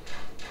anyway,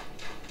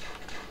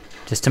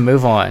 just to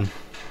move on.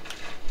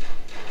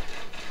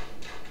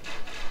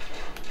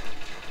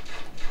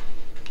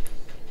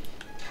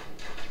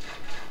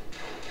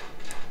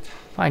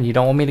 Fine, you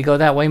don't want me to go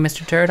that way,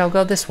 Mr. Turret? I'll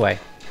go this way.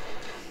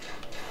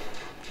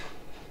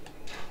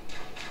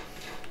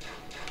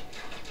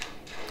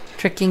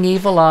 Tricking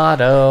Evil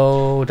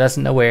Otto,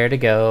 doesn't know where to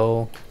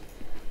go.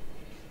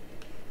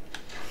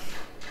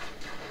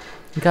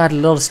 Got a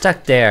little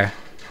stuck there.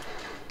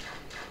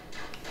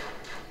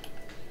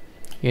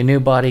 Your new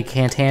body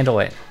can't handle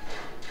it.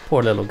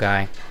 Poor little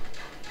guy.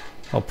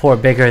 Well, poor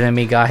bigger than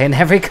me guy in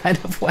every kind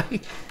of way.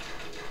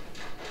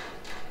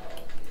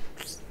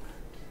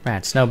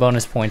 Rats, no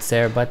bonus points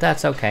there, but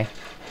that's okay.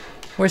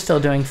 We're still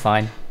doing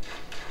fine.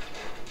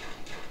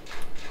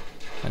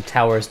 The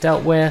tower is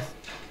dealt with.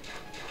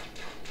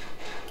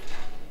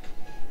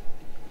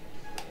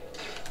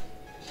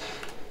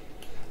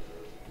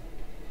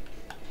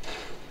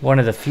 One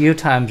of the few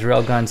times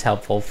railgun's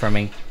helpful for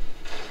me,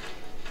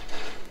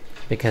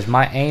 because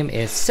my aim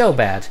is so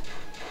bad.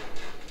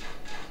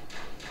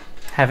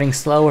 Having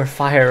slower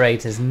fire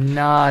rate is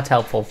not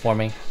helpful for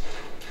me,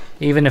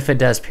 even if it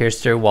does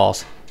pierce through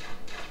walls.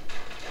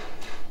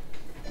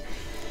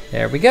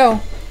 There we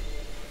go.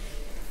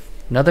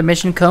 Another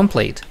mission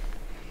complete.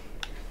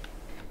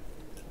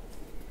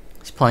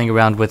 He's playing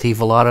around with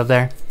Evil Otto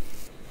there,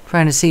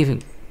 trying to see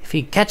if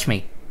he'd catch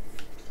me.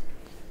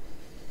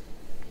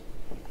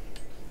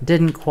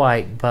 Didn't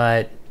quite,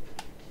 but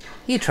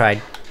he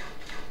tried.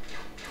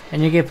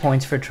 And you get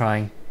points for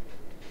trying.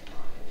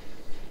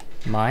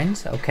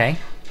 Mines? Okay.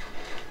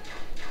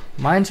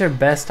 Mines are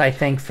best, I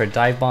think, for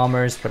dive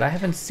bombers, but I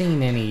haven't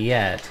seen any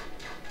yet.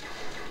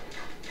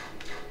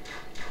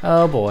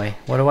 Oh boy,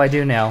 what do I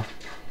do now?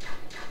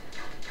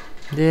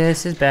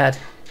 This is bad.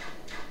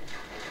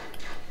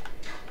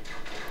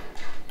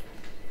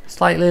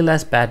 Slightly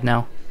less bad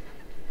now.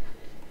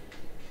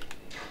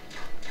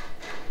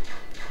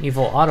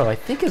 Evil Otto, I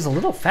think, is a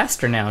little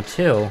faster now,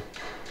 too.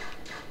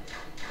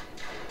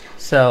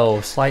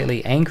 So,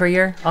 slightly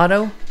angrier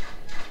Otto?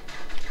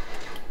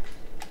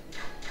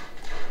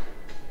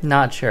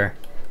 Not sure.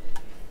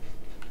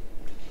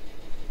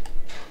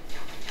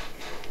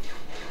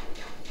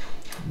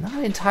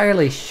 Not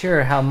entirely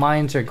sure how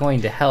mines are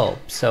going to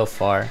help so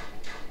far.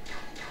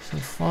 So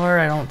far,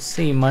 I don't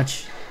see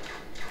much.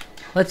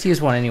 Let's use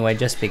one anyway,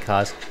 just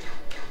because.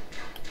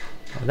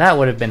 Well, that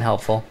would have been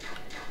helpful.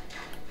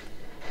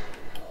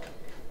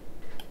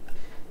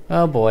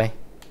 Oh boy.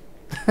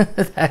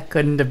 That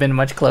couldn't have been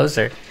much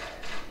closer.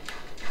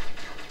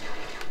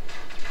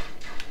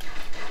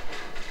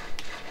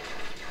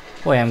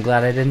 Boy, I'm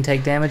glad I didn't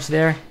take damage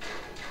there.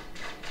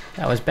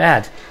 That was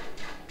bad.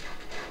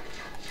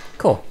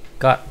 Cool.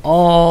 Got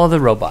all the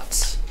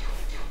robots.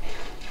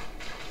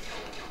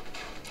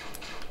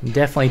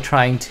 Definitely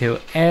trying to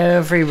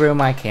every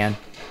room I can.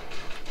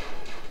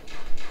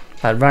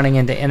 But running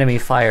into enemy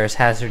fire is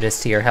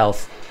hazardous to your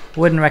health.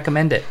 Wouldn't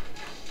recommend it.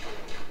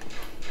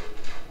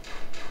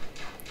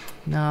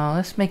 No,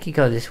 let's make you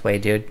go this way,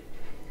 dude.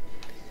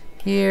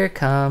 Here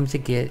comes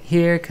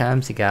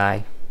the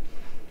guy.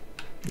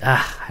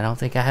 Ah, I don't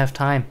think I have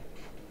time.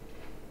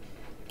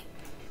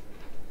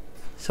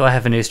 So I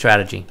have a new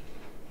strategy.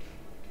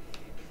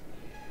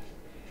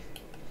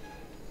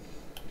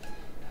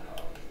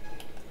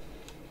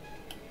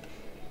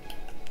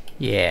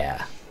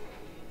 Yeah.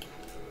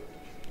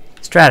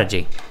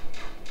 Strategy.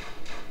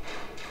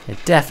 It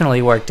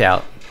definitely worked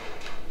out.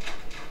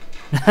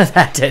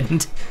 That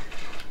didn't.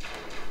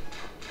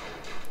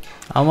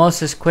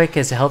 Almost as quick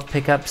as the health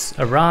pickups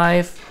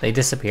arrive, they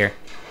disappear.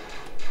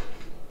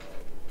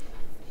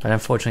 But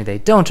unfortunately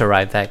they don't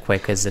arrive that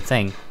quick is the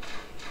thing.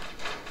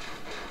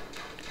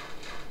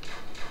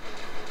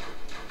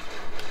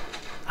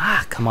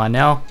 Ah, come on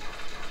now.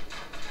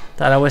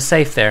 Thought I was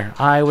safe there.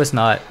 I was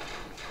not.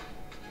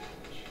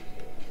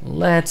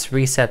 Let's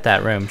reset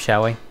that room,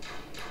 shall we?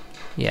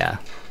 Yeah.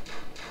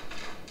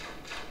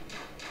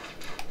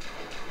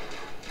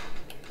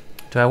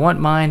 Do I want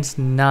mines?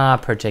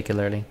 Not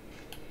particularly.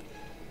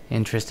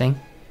 Interesting.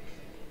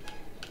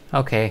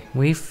 Okay,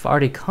 we've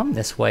already come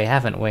this way,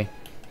 haven't we?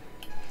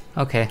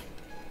 Okay.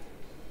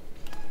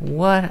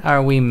 What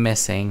are we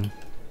missing?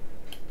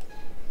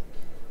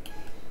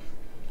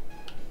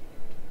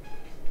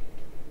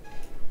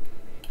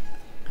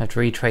 Have to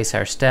retrace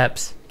our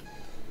steps.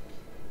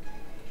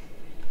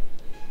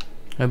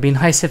 It would be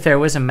nice if there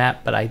was a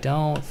map, but I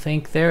don't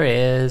think there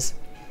is.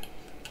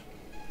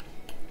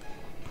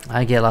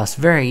 I get lost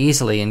very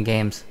easily in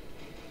games.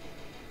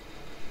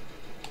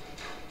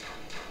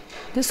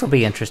 This will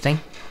be interesting.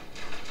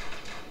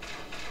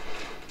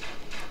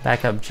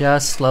 Back up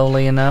just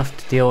slowly enough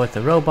to deal with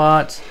the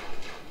robots.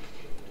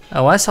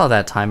 Oh, I saw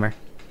that timer.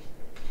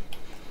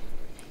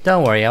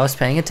 Don't worry, I was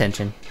paying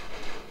attention.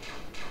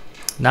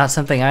 Not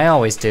something I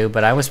always do,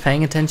 but I was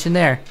paying attention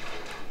there.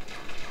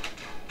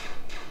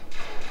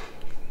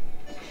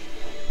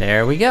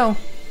 There we go.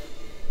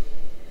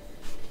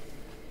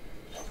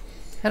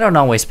 I don't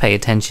always pay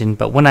attention,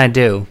 but when I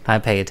do, I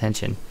pay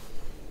attention.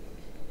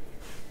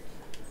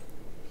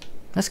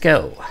 Let's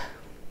go.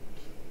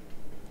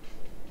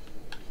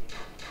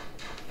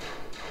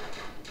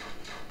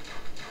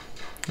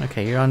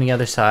 Okay, you're on the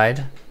other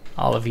side.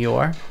 All of you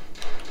are.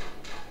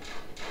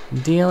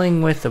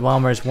 Dealing with the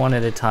bombers one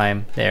at a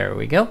time. There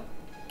we go.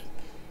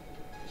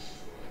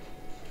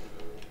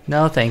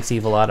 No thanks,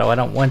 Evil Otto. I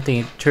don't want the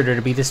intruder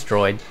to be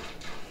destroyed.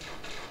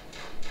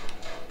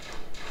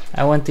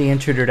 I want the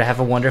intruder to have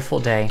a wonderful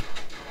day.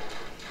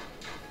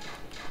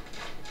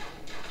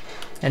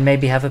 And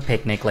maybe have a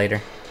picnic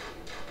later.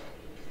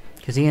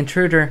 Because the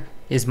intruder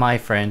is my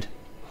friend.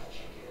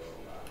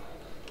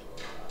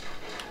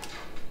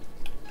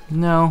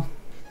 No.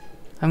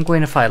 I'm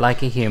going to fight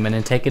like a human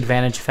and take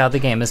advantage of how the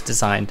game is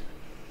designed.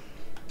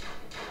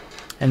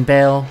 And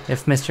bail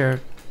if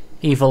Mr.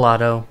 Evil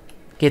Otto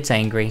gets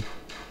angry.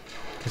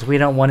 Because we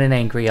don't want an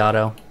angry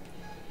Otto.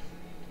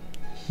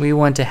 We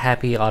want a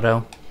happy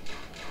Otto.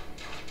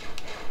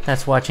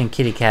 That's watching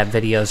kitty cat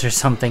videos or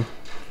something.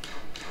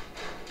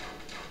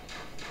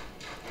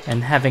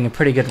 And having a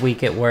pretty good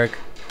week at work.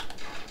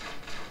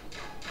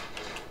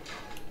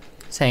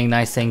 Saying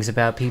nice things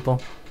about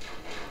people.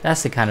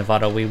 That's the kind of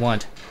Otto we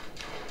want.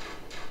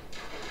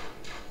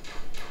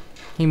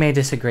 He may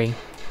disagree,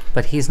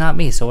 but he's not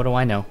me, so what do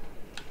I know?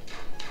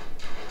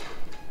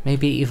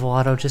 Maybe Evil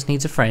Otto just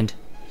needs a friend.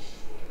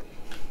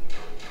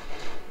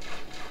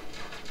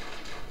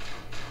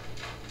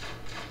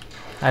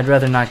 I'd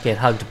rather not get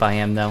hugged by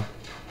him, though.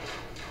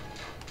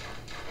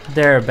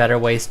 There are better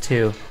ways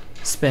to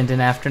spend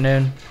an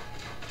afternoon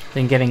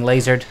than getting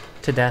lasered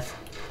to death,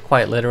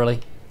 quite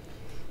literally.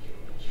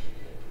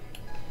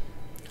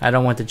 I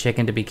don't want the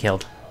chicken to be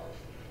killed.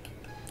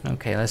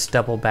 Okay, let's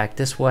double back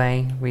this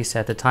way,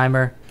 reset the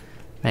timer,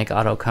 make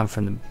Otto come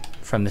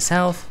from the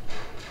south,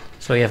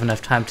 so we have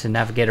enough time to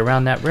navigate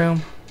around that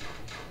room.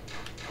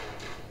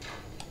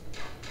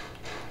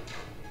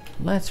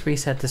 Let's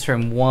reset this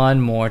room one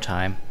more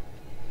time.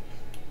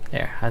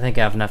 There, I think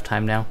I have enough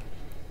time now.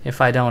 If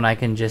I don't, I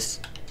can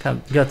just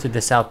go through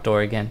the south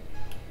door again.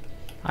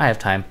 I have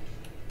time.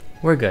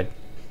 We're good.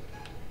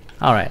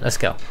 Alright, let's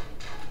go.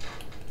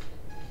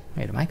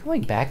 Wait, am I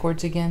going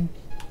backwards again?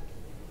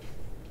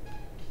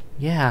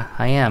 Yeah,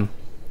 I am.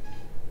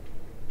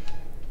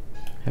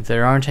 If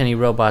there aren't any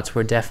robots,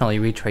 we're definitely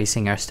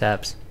retracing our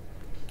steps.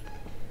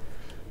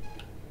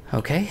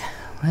 Okay,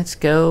 let's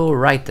go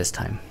right this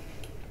time.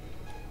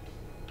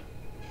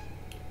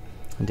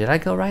 Did I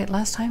go right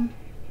last time?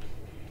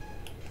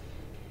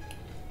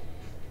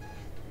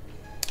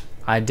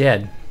 I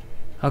did.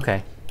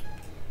 Okay.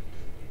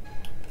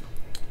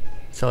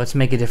 So let's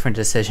make a different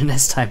decision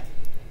this time.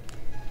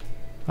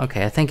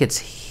 Okay, I think it's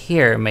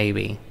here,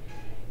 maybe.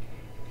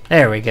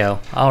 There we go.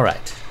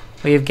 Alright.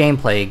 We have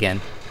gameplay again.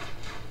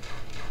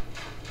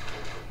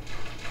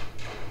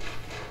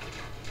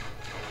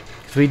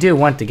 Because we do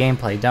want the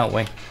gameplay, don't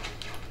we?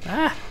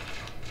 Ah!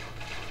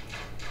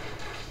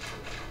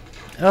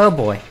 Oh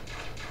boy.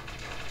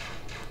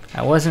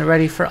 I wasn't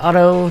ready for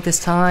Otto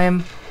this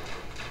time.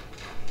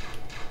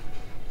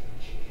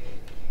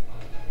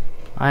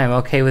 I am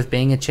okay with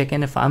being a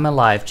chicken if I'm a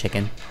live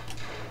chicken.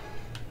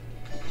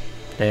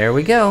 There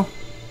we go.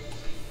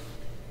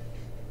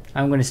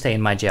 I'm going to stay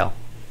in my jail.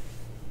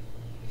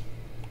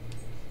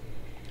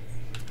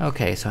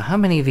 Okay, so how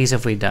many of these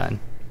have we done?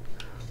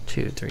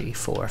 2, 3,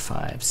 4,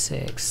 5,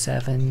 6,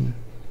 7.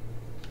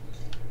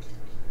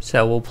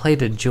 So we'll play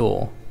the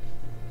Jewel.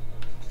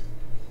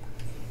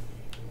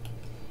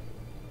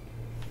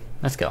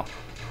 Let's go.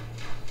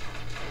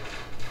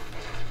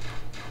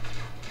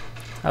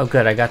 Oh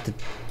good, I got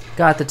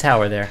the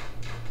tower there.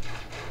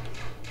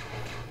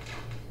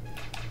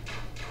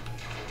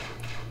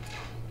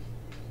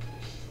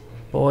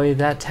 Boy,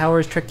 that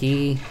tower's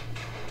tricky.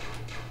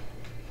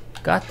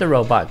 Got the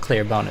robot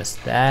clear bonus.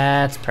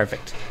 That's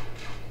perfect.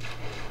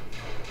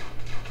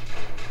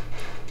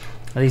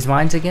 Are these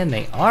mines again?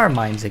 They are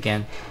mines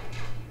again.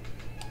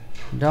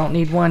 Don't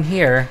need one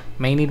here.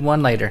 May need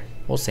one later.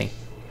 We'll see.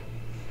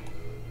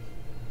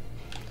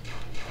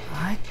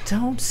 I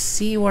don't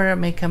see where it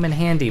may come in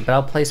handy, but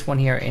I'll place one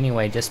here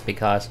anyway just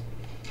because.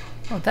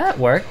 Oh, that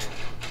worked.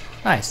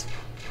 Nice.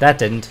 That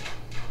didn't.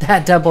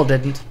 That double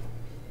didn't.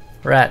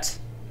 Rats.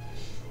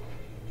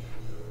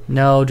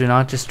 No, do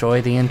not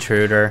destroy the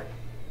intruder.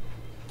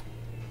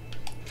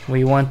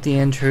 We want the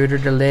intruder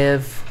to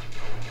live.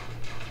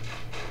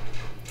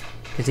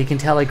 Because he can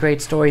tell a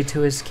great story to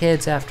his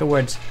kids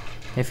afterwards.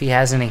 If he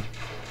has any.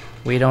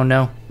 We don't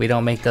know. We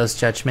don't make those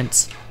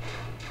judgments.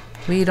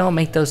 We don't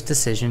make those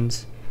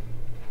decisions.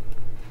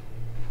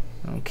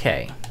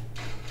 Okay.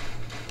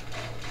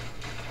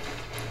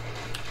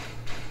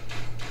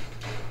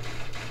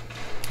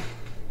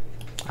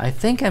 I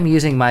think I'm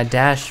using my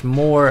dash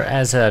more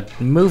as a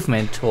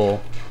movement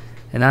tool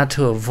And not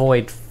to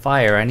avoid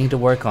fire. I need to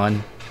work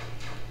on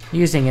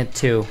using it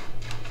to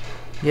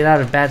get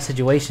out of bad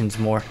situations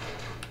more.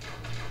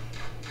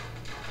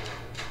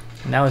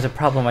 And that was a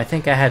problem I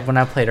think I had when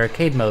I played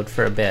arcade mode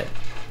for a bit.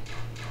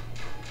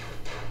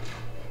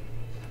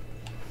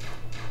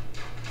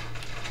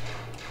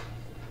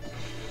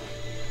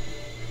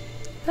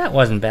 That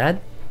wasn't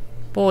bad.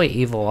 Boy,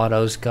 Evil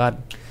Otto's got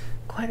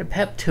quite a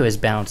pep to his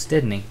bounce,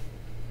 didn't he?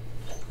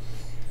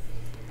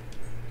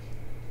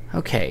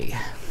 Okay.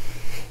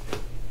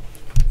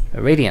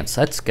 Radiance,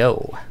 let's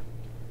go.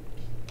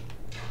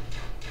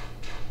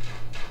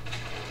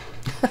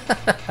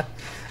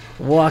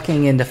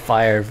 Walking into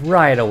fire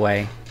right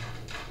away.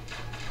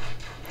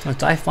 The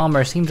dive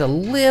bomber seems a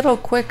little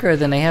quicker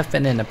than they have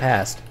been in the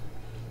past.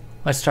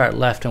 Let's start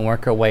left and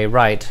work our way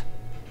right.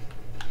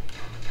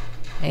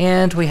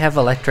 And we have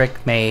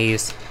electric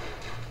maze.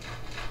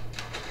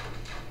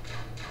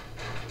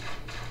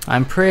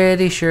 I'm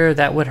pretty sure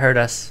that would hurt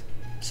us,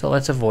 so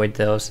let's avoid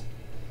those.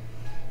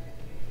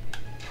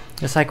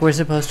 Just like we're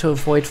supposed to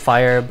avoid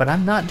fire, but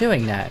I'm not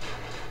doing that.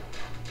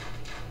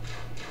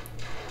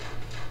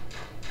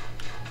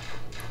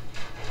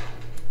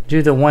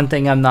 Do the one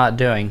thing I'm not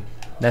doing.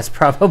 That's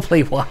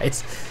probably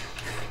wise.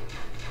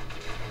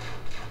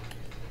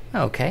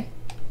 Okay.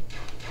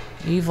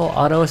 Evil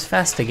Otto is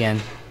fast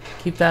again.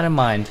 Keep that in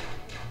mind.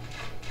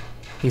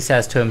 He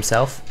says to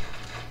himself.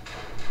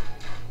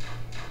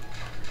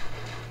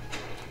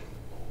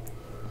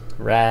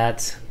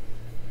 Rats.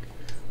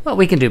 Well,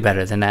 we can do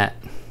better than that.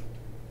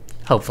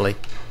 Hopefully.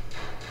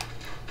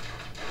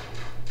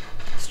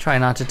 Let's try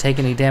not to take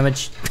any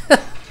damage.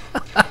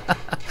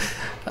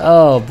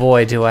 Oh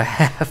boy, do I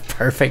have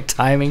perfect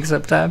timing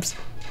sometimes.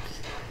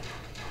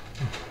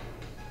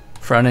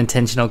 For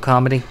unintentional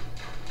comedy.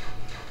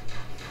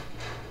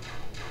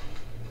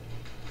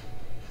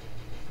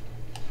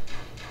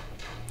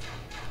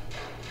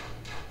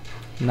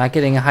 I'm not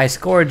getting a high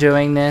score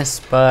doing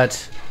this,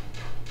 but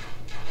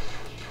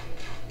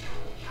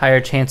higher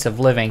chance of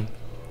living.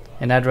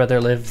 And I'd rather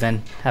live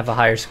than have a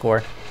higher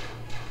score.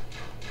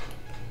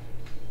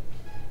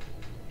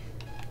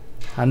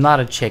 I'm not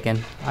a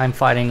chicken. I'm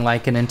fighting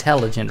like an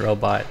intelligent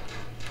robot.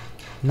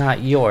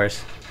 Not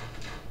yours.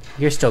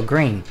 You're still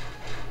green.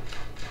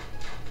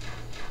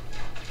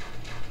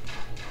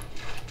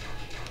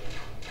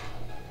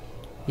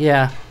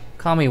 Yeah,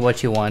 call me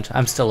what you want.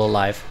 I'm still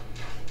alive.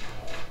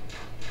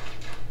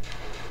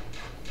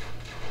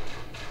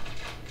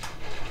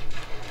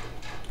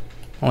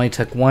 Only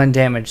took 1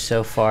 damage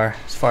so far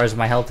as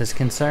my health is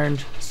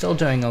concerned. Still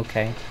doing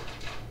okay.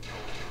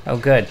 Oh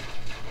good.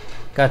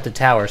 Got the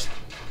towers.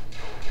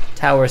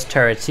 Towers,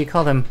 turrets, you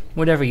call them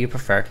whatever you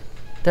prefer.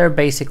 They're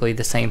basically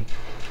the same.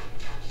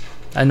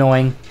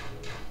 Annoying.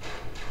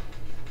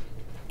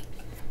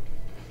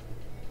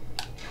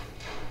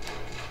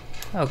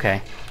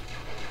 Okay.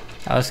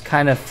 I was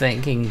kind of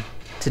thinking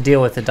to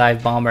deal with the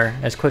dive bomber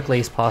as quickly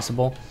as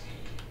possible.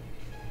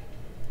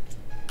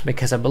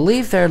 Because I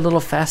believe they're a little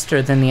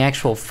faster than the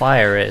actual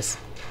fire is.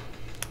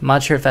 I'm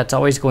not sure if that's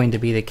always going to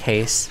be the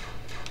case.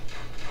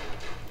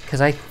 Because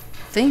I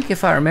think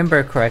if I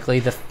remember correctly,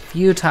 the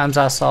few times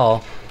I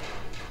saw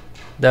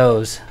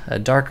those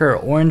darker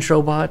orange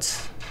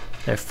robots,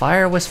 their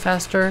fire was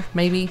faster,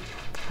 maybe?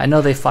 I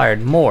know they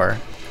fired more.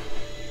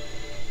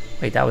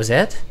 Wait, that was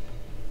it?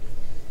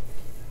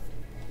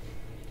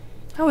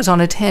 I was on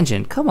a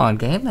tangent. Come on,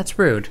 game, that's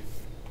rude.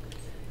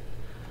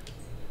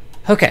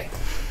 Okay.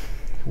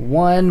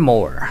 1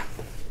 more.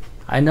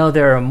 I know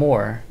there are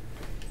more,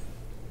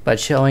 but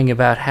showing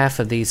about half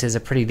of these is a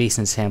pretty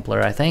decent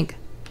sampler, I think.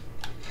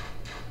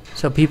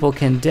 So people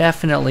can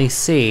definitely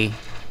see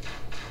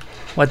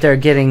what they're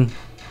getting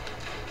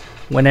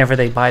whenever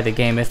they buy the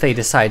game, if they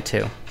decide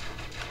to.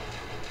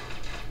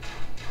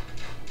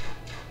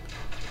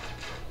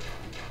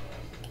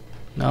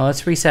 No,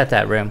 let's reset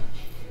that room.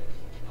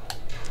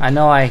 I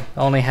know I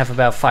only have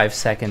about 5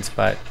 seconds,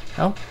 but...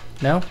 Oh,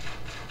 no.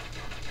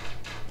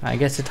 I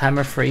guess the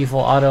timer for Evil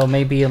Otto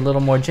may be a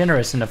little more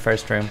generous in the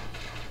first room.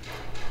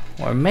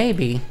 Or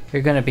maybe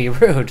you're gonna be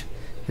rude.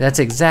 That's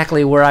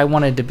exactly where I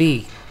wanted to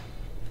be.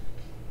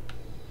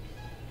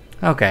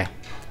 Okay.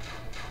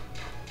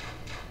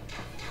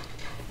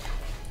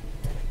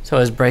 So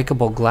is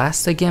breakable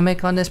glass the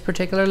gimmick on this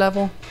particular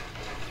level?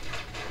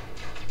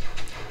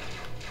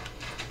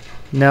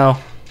 No.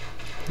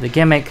 The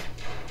gimmick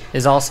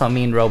is also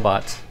mean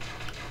robots.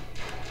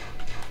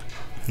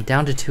 I'm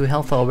down to 2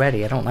 health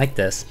already. I don't like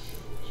this.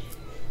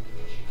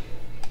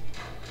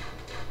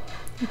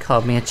 You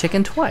called me a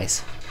chicken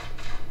twice.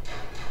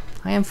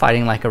 I am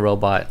fighting like a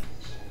robot.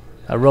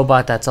 A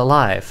robot that's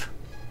alive.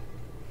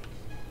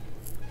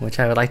 Which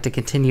I would like to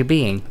continue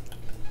being.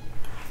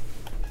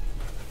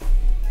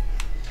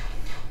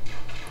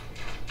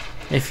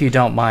 If you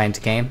don't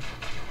mind, game.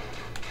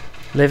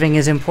 Living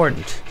is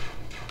important.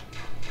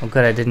 Oh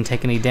good, I didn't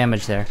take any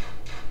damage there.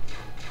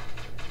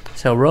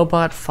 So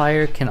robot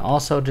fire can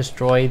also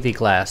destroy the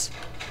glass.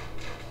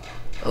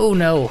 Oh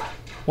no!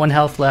 1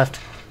 health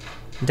left.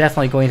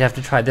 Definitely going to have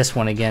to try this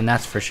one again,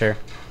 that's for sure.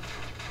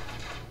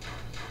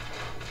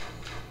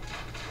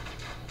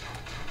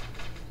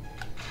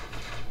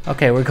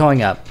 Okay, we're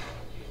going up.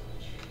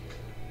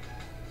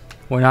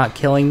 We're not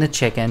killing the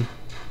chicken.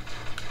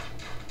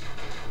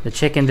 The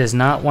chicken does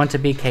not want to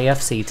be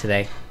KFC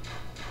today.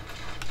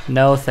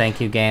 No, thank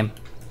you, game.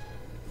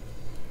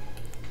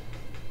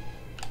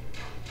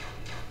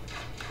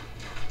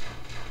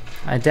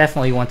 I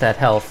definitely want that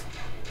health.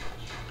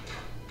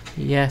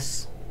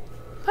 Yes.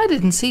 I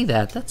didn't see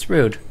that. That's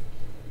rude.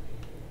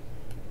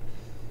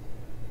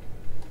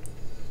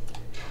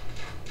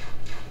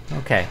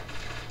 Okay.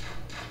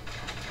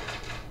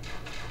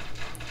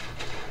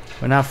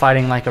 We're not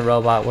fighting like a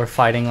robot. We're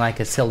fighting like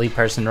a silly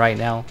person right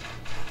now.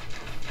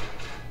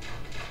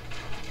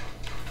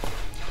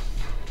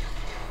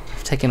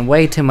 I've taken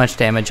way too much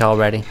damage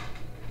already.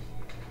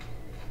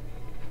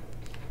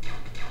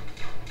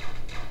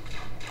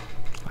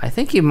 I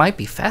think you might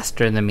be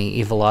faster than me,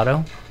 Evil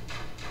Otto.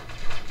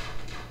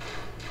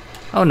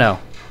 Oh no,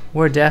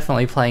 we're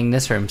definitely playing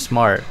this room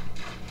smart.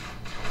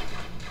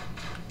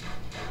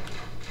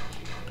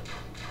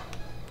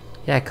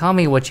 Yeah, call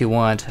me what you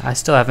want. I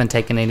still haven't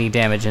taken any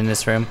damage in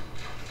this room.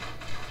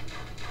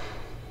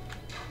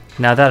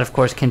 Now that of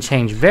course can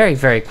change very,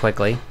 very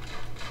quickly.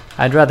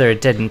 I'd rather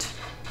it didn't.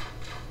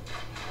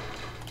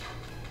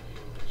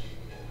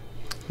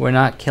 We're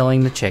not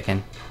killing the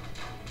chicken.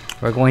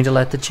 We're going to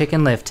let the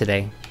chicken live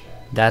today.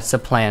 That's the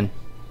plan.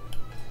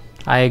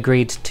 I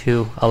agreed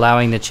to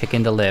allowing the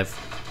chicken to live.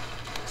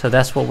 So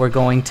that's what we're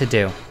going to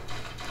do.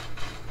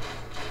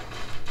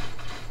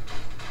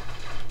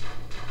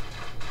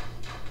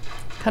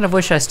 Kind of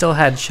wish I still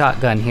had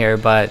shotgun here,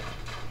 but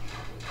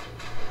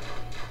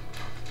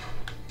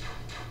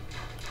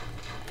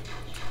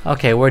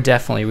okay, we're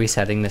definitely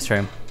resetting this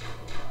room.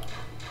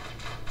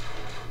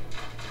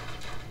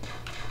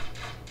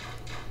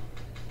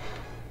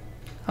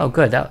 Oh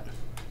good, that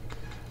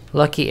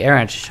lucky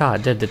errant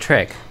shot did the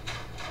trick.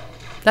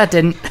 That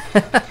didn't.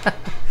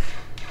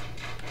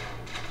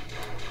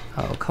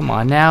 Oh, come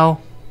on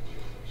now.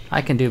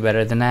 I can do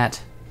better than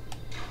that.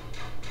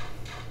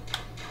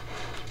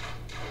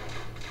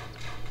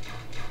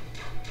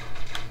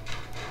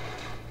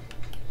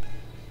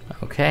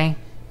 Okay.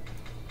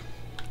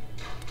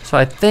 So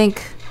I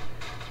think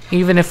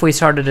even if we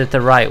started at the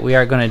right, we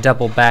are going to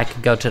double back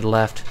and go to the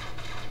left.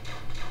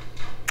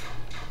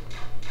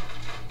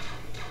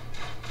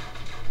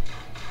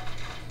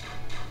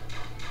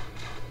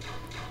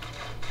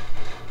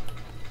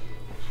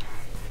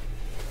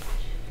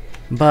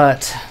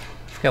 But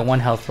I've got 1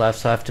 health left,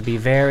 so I have to be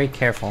very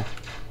careful.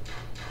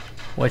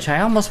 Which I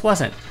almost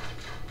wasn't.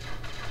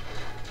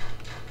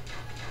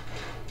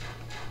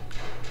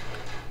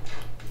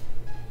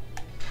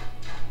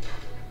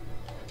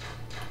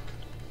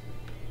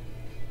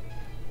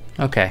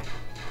 Okay.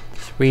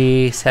 Just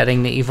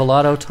resetting the Evil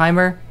Otto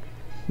timer.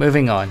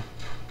 Moving on.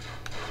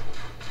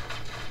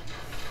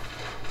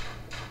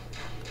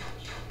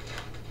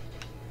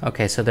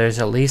 Okay, so there's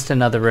at least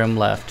another room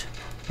left.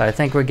 But I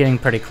think we're getting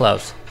pretty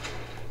close.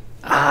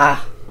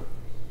 Ah!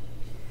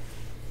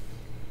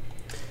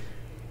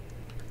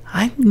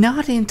 I'm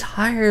not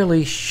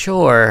entirely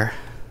sure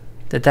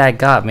that that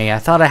got me. I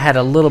thought I had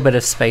a little bit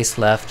of space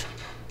left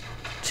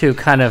to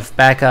kind of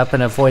back up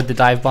and avoid the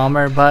dive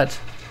bomber, but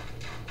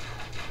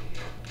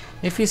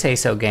if you say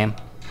so, game.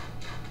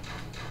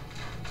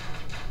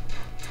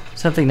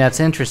 Something that's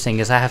interesting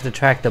is I have to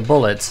track the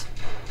bullets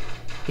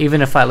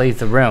even if I leave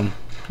the room,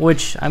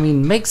 which, I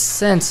mean, makes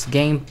sense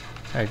game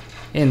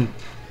in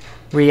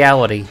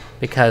reality,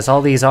 because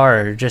all these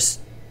are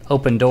just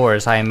open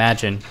doors, I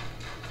imagine.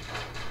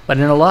 But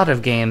in a lot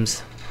of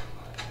games,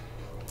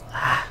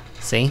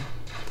 see?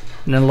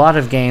 In a lot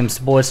of games,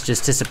 bullets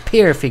just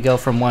disappear if you go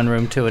from one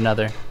room to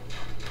another.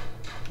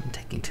 I'm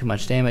taking too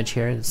much damage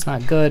here, it's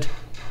not good.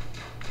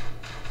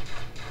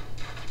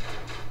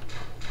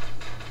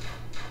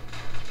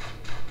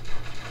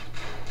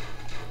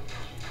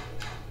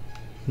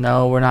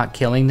 No, we're not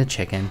killing the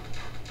chicken.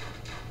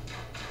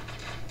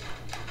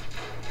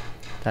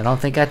 I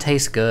don't think I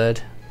taste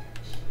good.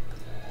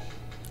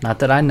 Not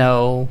that I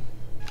know.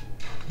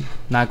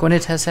 Not going to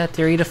test that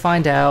theory to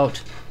find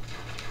out.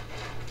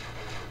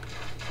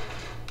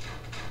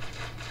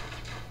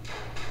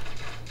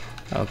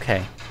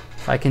 Okay.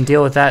 If I can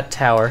deal with that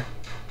tower.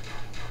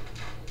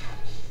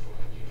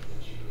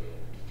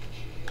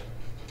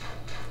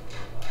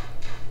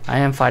 I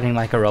am fighting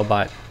like a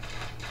robot.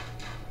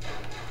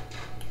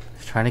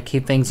 Just trying to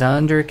keep things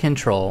under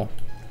control.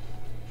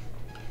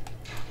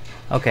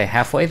 Okay,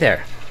 halfway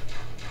there.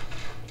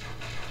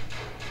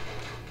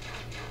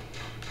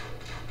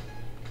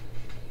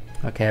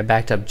 Okay, I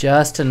backed up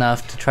just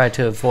enough to try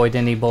to avoid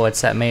any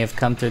bullets that may have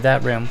come through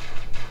that room.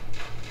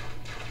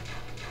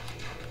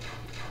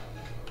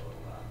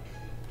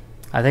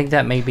 I think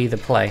that may be the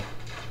play.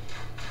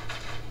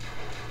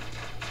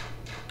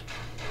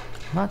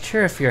 I'm not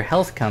sure if your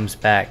health comes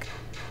back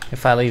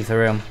if I leave the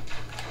room.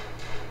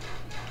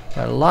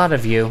 But a lot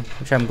of you,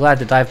 which I'm glad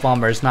the dive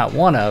bomber is not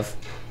one of,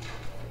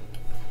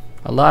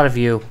 a lot of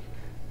you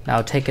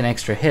now take an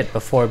extra hit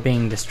before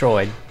being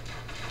destroyed.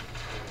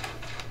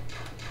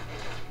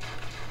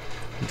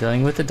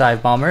 Dealing with the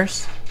dive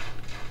bombers.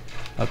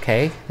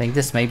 Okay, I think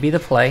this may be the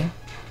play.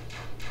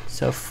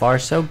 So far,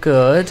 so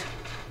good.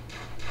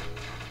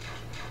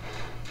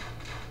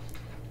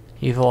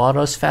 Evil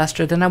Otto's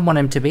faster than I want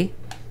him to be.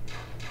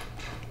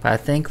 But I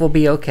think we'll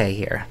be okay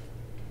here.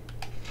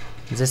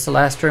 Is this the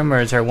last room, or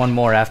is there one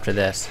more after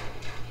this?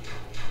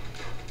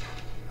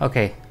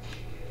 Okay.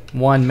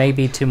 One,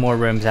 maybe two more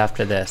rooms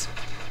after this.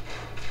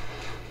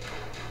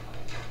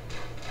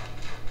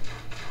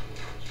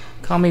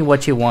 Call me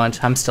what you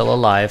want, I'm still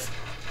alive.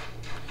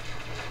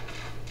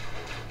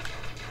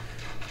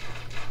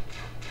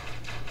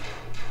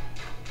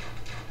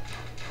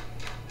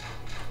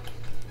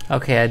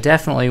 Okay, I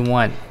definitely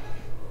want...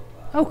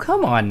 Oh,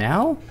 come on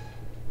now!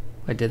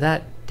 Wait, did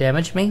that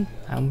damage me?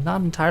 I'm not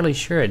entirely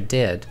sure it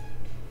did.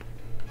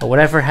 But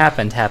whatever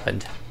happened,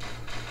 happened.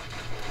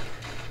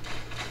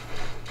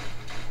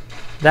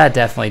 That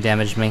definitely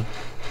damaged me.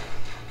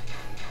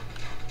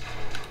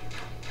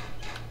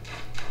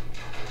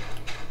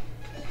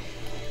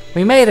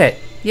 We made it!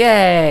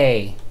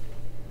 Yay!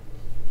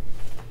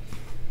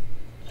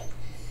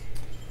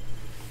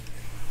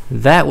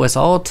 That was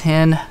all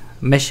 10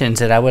 missions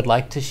that I would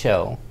like to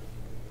show.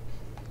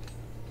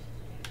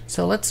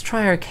 So let's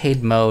try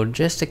arcade mode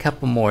just a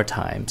couple more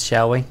times,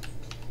 shall we?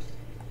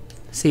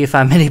 See if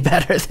I'm any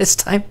better this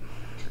time.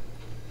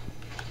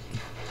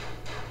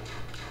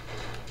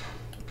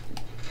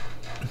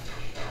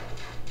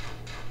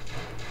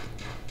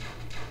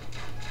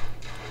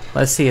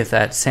 Let's see if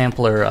that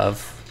sampler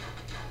of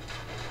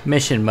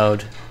mission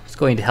mode is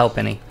going to help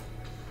any.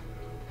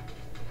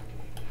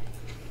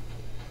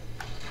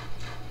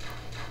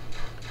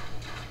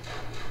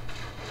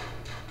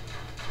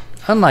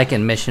 Unlike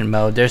in mission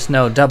mode, there's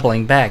no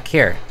doubling back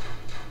here.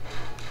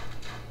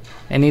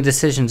 Any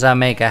decisions I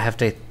make, I have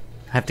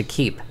to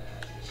keep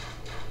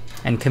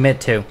and commit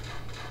to.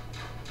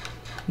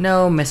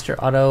 No, Mr.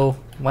 Otto,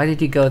 why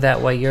did you go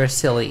that way? You're a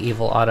silly,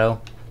 evil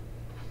Otto.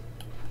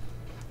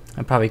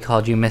 I probably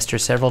called you Mr.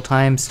 several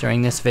times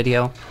during this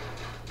video,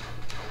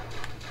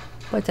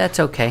 but that's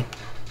okay.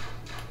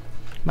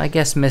 I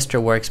guess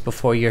Mr. works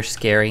before you're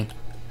scary.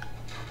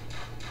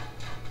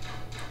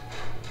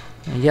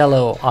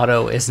 Yellow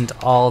Otto isn't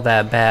all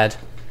that bad.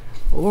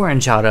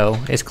 Orange Otto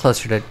is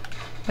closer to...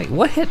 Wait,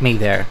 what hit me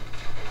there?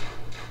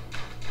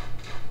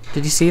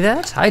 Did you see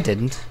that? I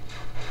didn't.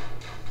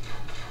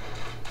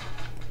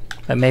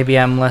 But maybe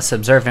I'm less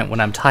observant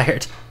when I'm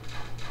tired.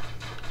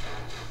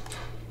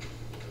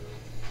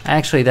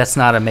 Actually, that's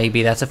not a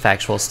maybe, that's a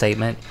factual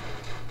statement.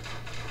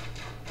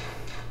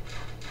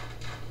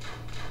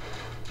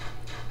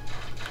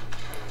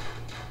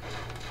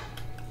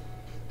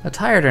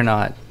 Tired or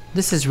not,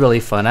 this is really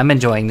fun. I'm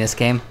enjoying this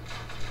game.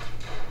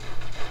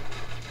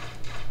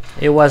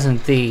 It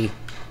wasn't the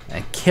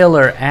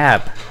killer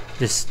app,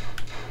 just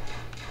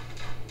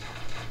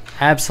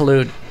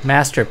absolute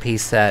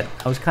masterpiece that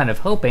I was kind of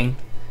hoping,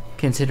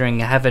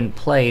 considering I haven't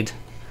played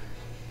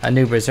a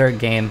new Berzerk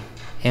game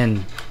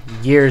in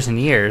years and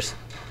years.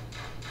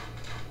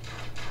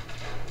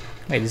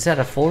 Wait, is that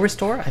a full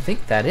restore? I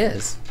think that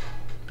is.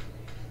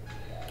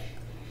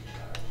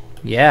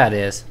 Yeah, it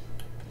is.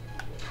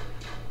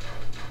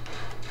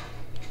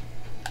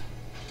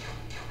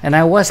 And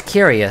I was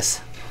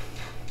curious,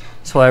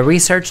 so I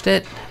researched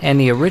it, and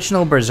the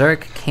original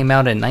Berzerk came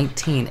out in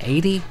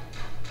 1980.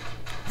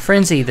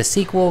 Frenzy, the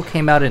sequel,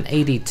 came out in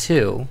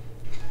 82.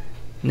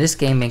 And this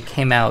game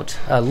came out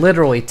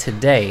literally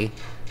today,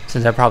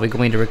 since I'm probably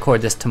going to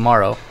record this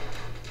tomorrow.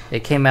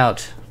 It came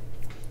out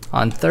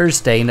on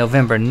Thursday,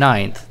 November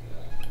 9th.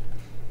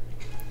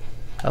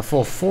 A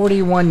full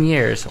 41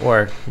 years,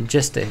 or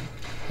just a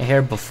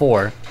hair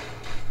before,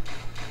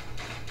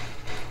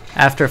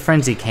 after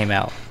Frenzy came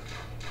out.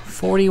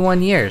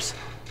 41 years.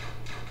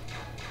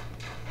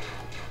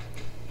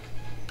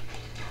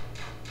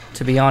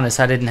 To be honest,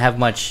 I didn't have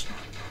much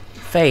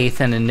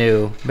faith in a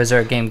new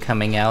Berzerk game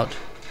coming out,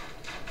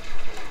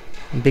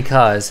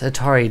 because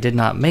Atari did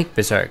not make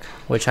Berzerk,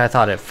 which I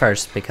thought at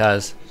first,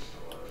 because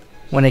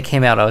when it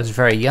came out I was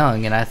very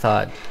young and I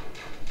thought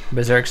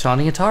Berzerk's on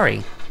the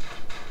Atari,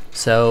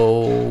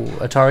 so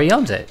Atari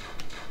owns it.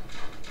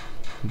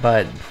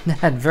 But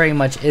that very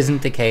much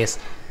isn't the case,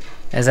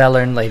 as I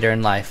learned later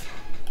in life.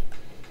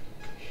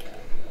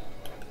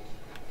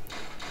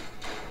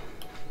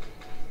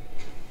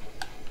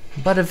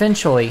 But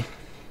eventually,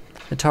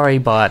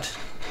 Atari bought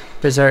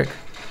Berzerk,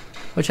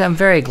 which I'm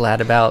very glad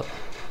about,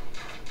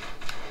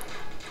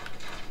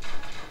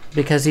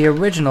 because the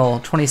original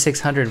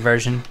 2600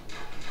 version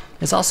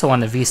is also on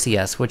the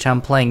VCS, which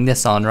I'm playing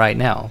this on right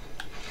now.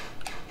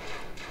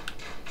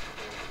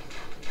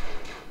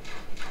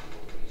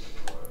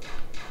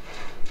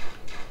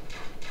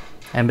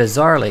 And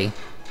bizarrely,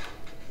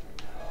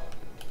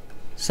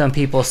 some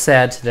people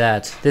said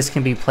that this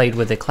can be played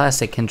with a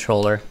classic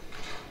controller,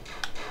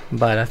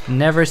 but I've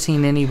never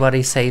seen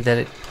anybody say that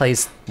it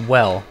plays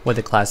well with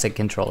a classic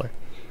controller.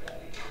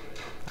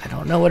 I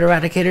don't know what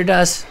Eradicator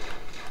does.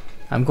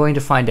 I'm going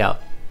to find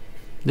out.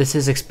 This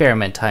is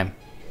experiment time.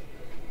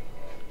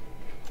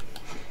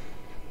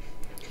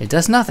 It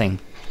does nothing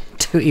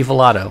to Evil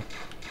Otto.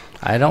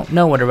 I don't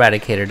know what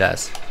Eradicator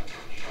does.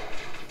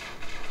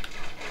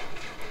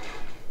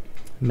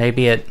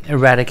 Maybe it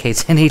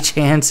eradicates any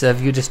chance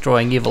of you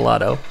destroying Evil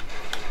Otto.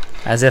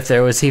 As if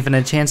there was even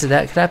a chance that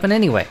that could happen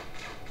anyway.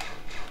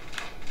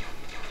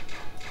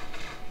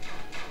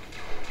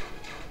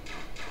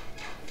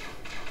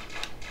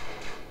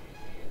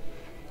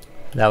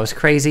 That was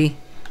crazy,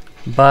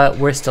 but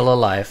we're still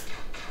alive.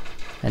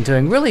 And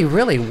doing really,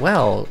 really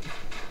well.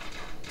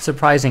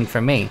 Surprising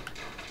for me.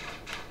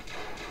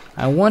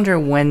 I wonder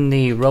when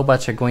the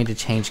robots are going to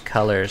change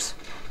colors.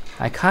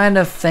 I kind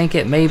of think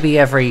it may be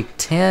every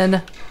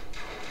 10.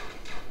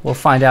 We'll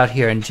find out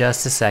here in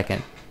just a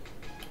second.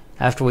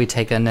 After we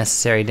take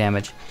unnecessary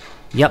damage.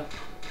 Yep.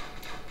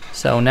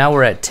 So now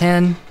we're at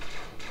 10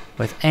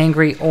 with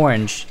angry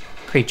orange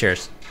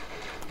creatures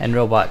and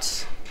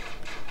robots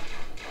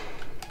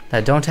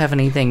that don't have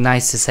anything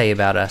nice to say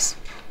about us.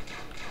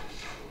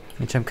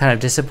 Which I'm kind of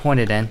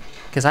disappointed in,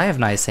 because I have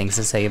nice things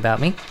to say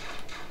about me.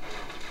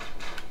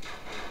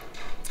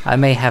 I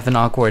may have an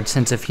awkward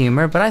sense of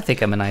humor, but I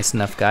think I'm a nice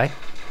enough guy.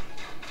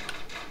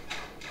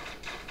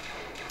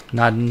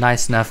 Not a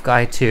nice enough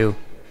guy to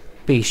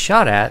be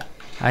shot at.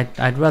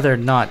 I'd rather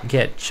not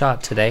get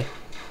shot today.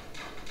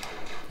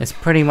 It's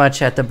pretty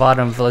much at the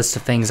bottom of the list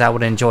of things I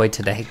would enjoy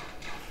today.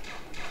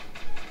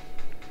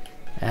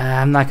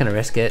 I'm not gonna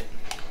risk it.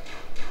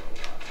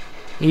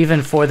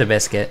 Even for the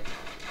biscuit.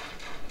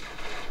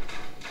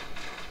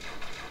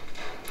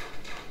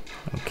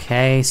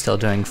 Okay, still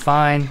doing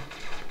fine.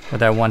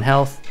 With our 1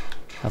 health.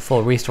 A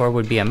full restore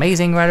would be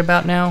amazing right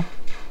about now.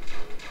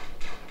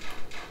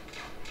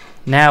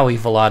 Now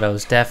Evil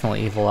Otto's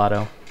definitely Evil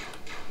Otto.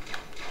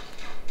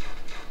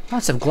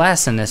 Lots of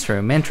glass in this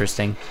room,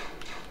 interesting.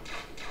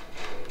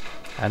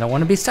 I don't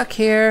want to be stuck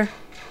here.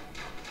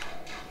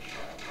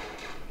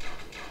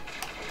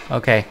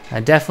 Okay,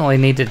 I definitely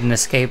needed an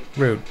escape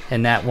route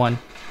in that one.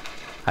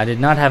 I did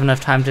not have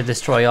enough time to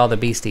destroy all the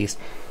beasties.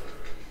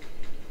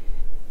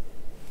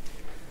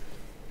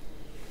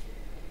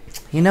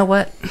 You know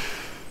what?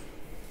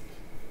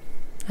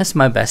 That's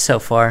my best so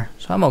far,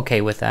 so I'm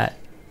okay with that.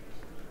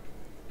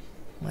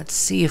 Let's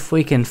see if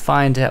we can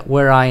find out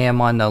where I am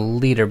on the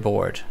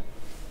leaderboard.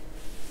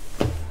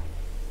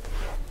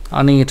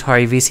 On the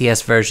Atari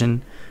VCS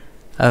version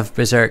of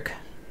Berzerk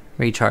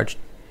Recharged.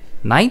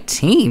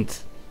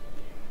 19th!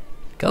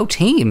 Go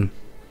team!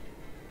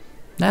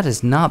 That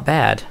is not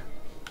bad.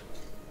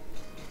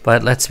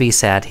 But let's be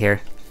sad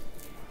here.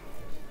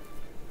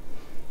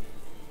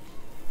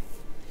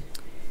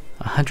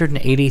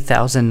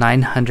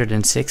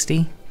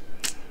 180,960.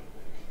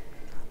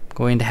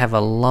 Going to have a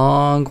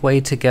long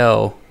way to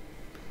go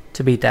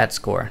to beat that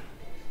score.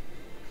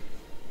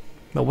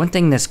 But one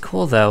thing that's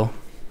cool though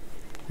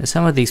is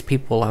some of these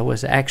people I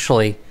was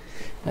actually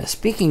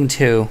speaking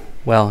to,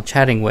 well,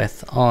 chatting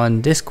with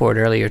on Discord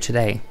earlier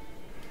today,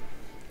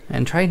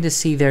 and trying to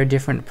see their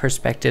different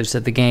perspectives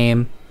of the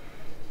game,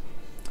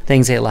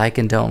 things they like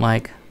and don't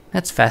like.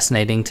 That's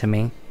fascinating to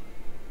me.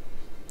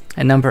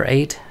 And number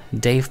 8,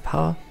 Dave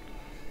Pa,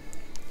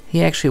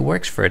 he actually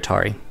works for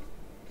Atari.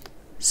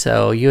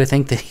 So you would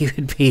think that he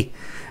would be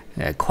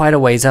quite a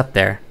ways up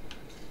there.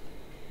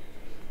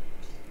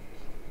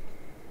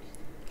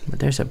 But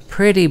there's a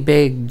pretty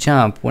big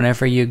jump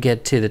whenever you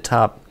get to the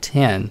top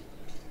 10.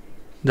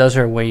 Those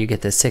are where you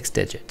get the 6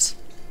 digits.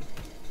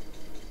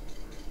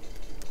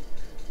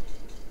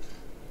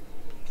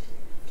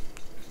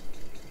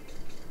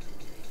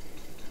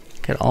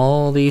 Look at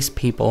all these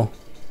people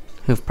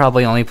who've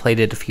probably only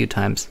played it a few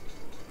times.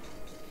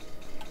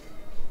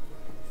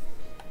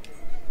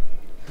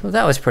 So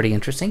that was pretty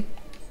interesting.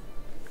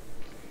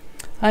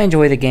 I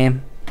enjoy the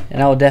game,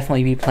 and I will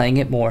definitely be playing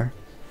it more.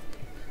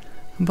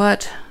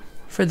 But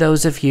for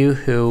those of you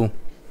who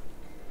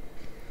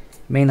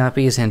may not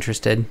be as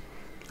interested,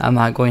 I'm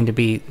not going to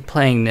be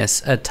playing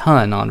this a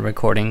ton on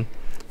recording,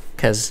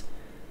 because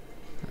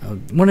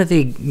one of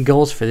the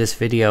goals for this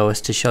video is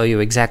to show you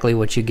exactly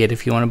what you get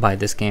if you want to buy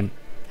this game,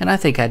 and I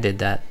think I did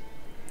that.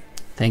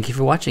 Thank you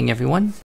for watching, everyone.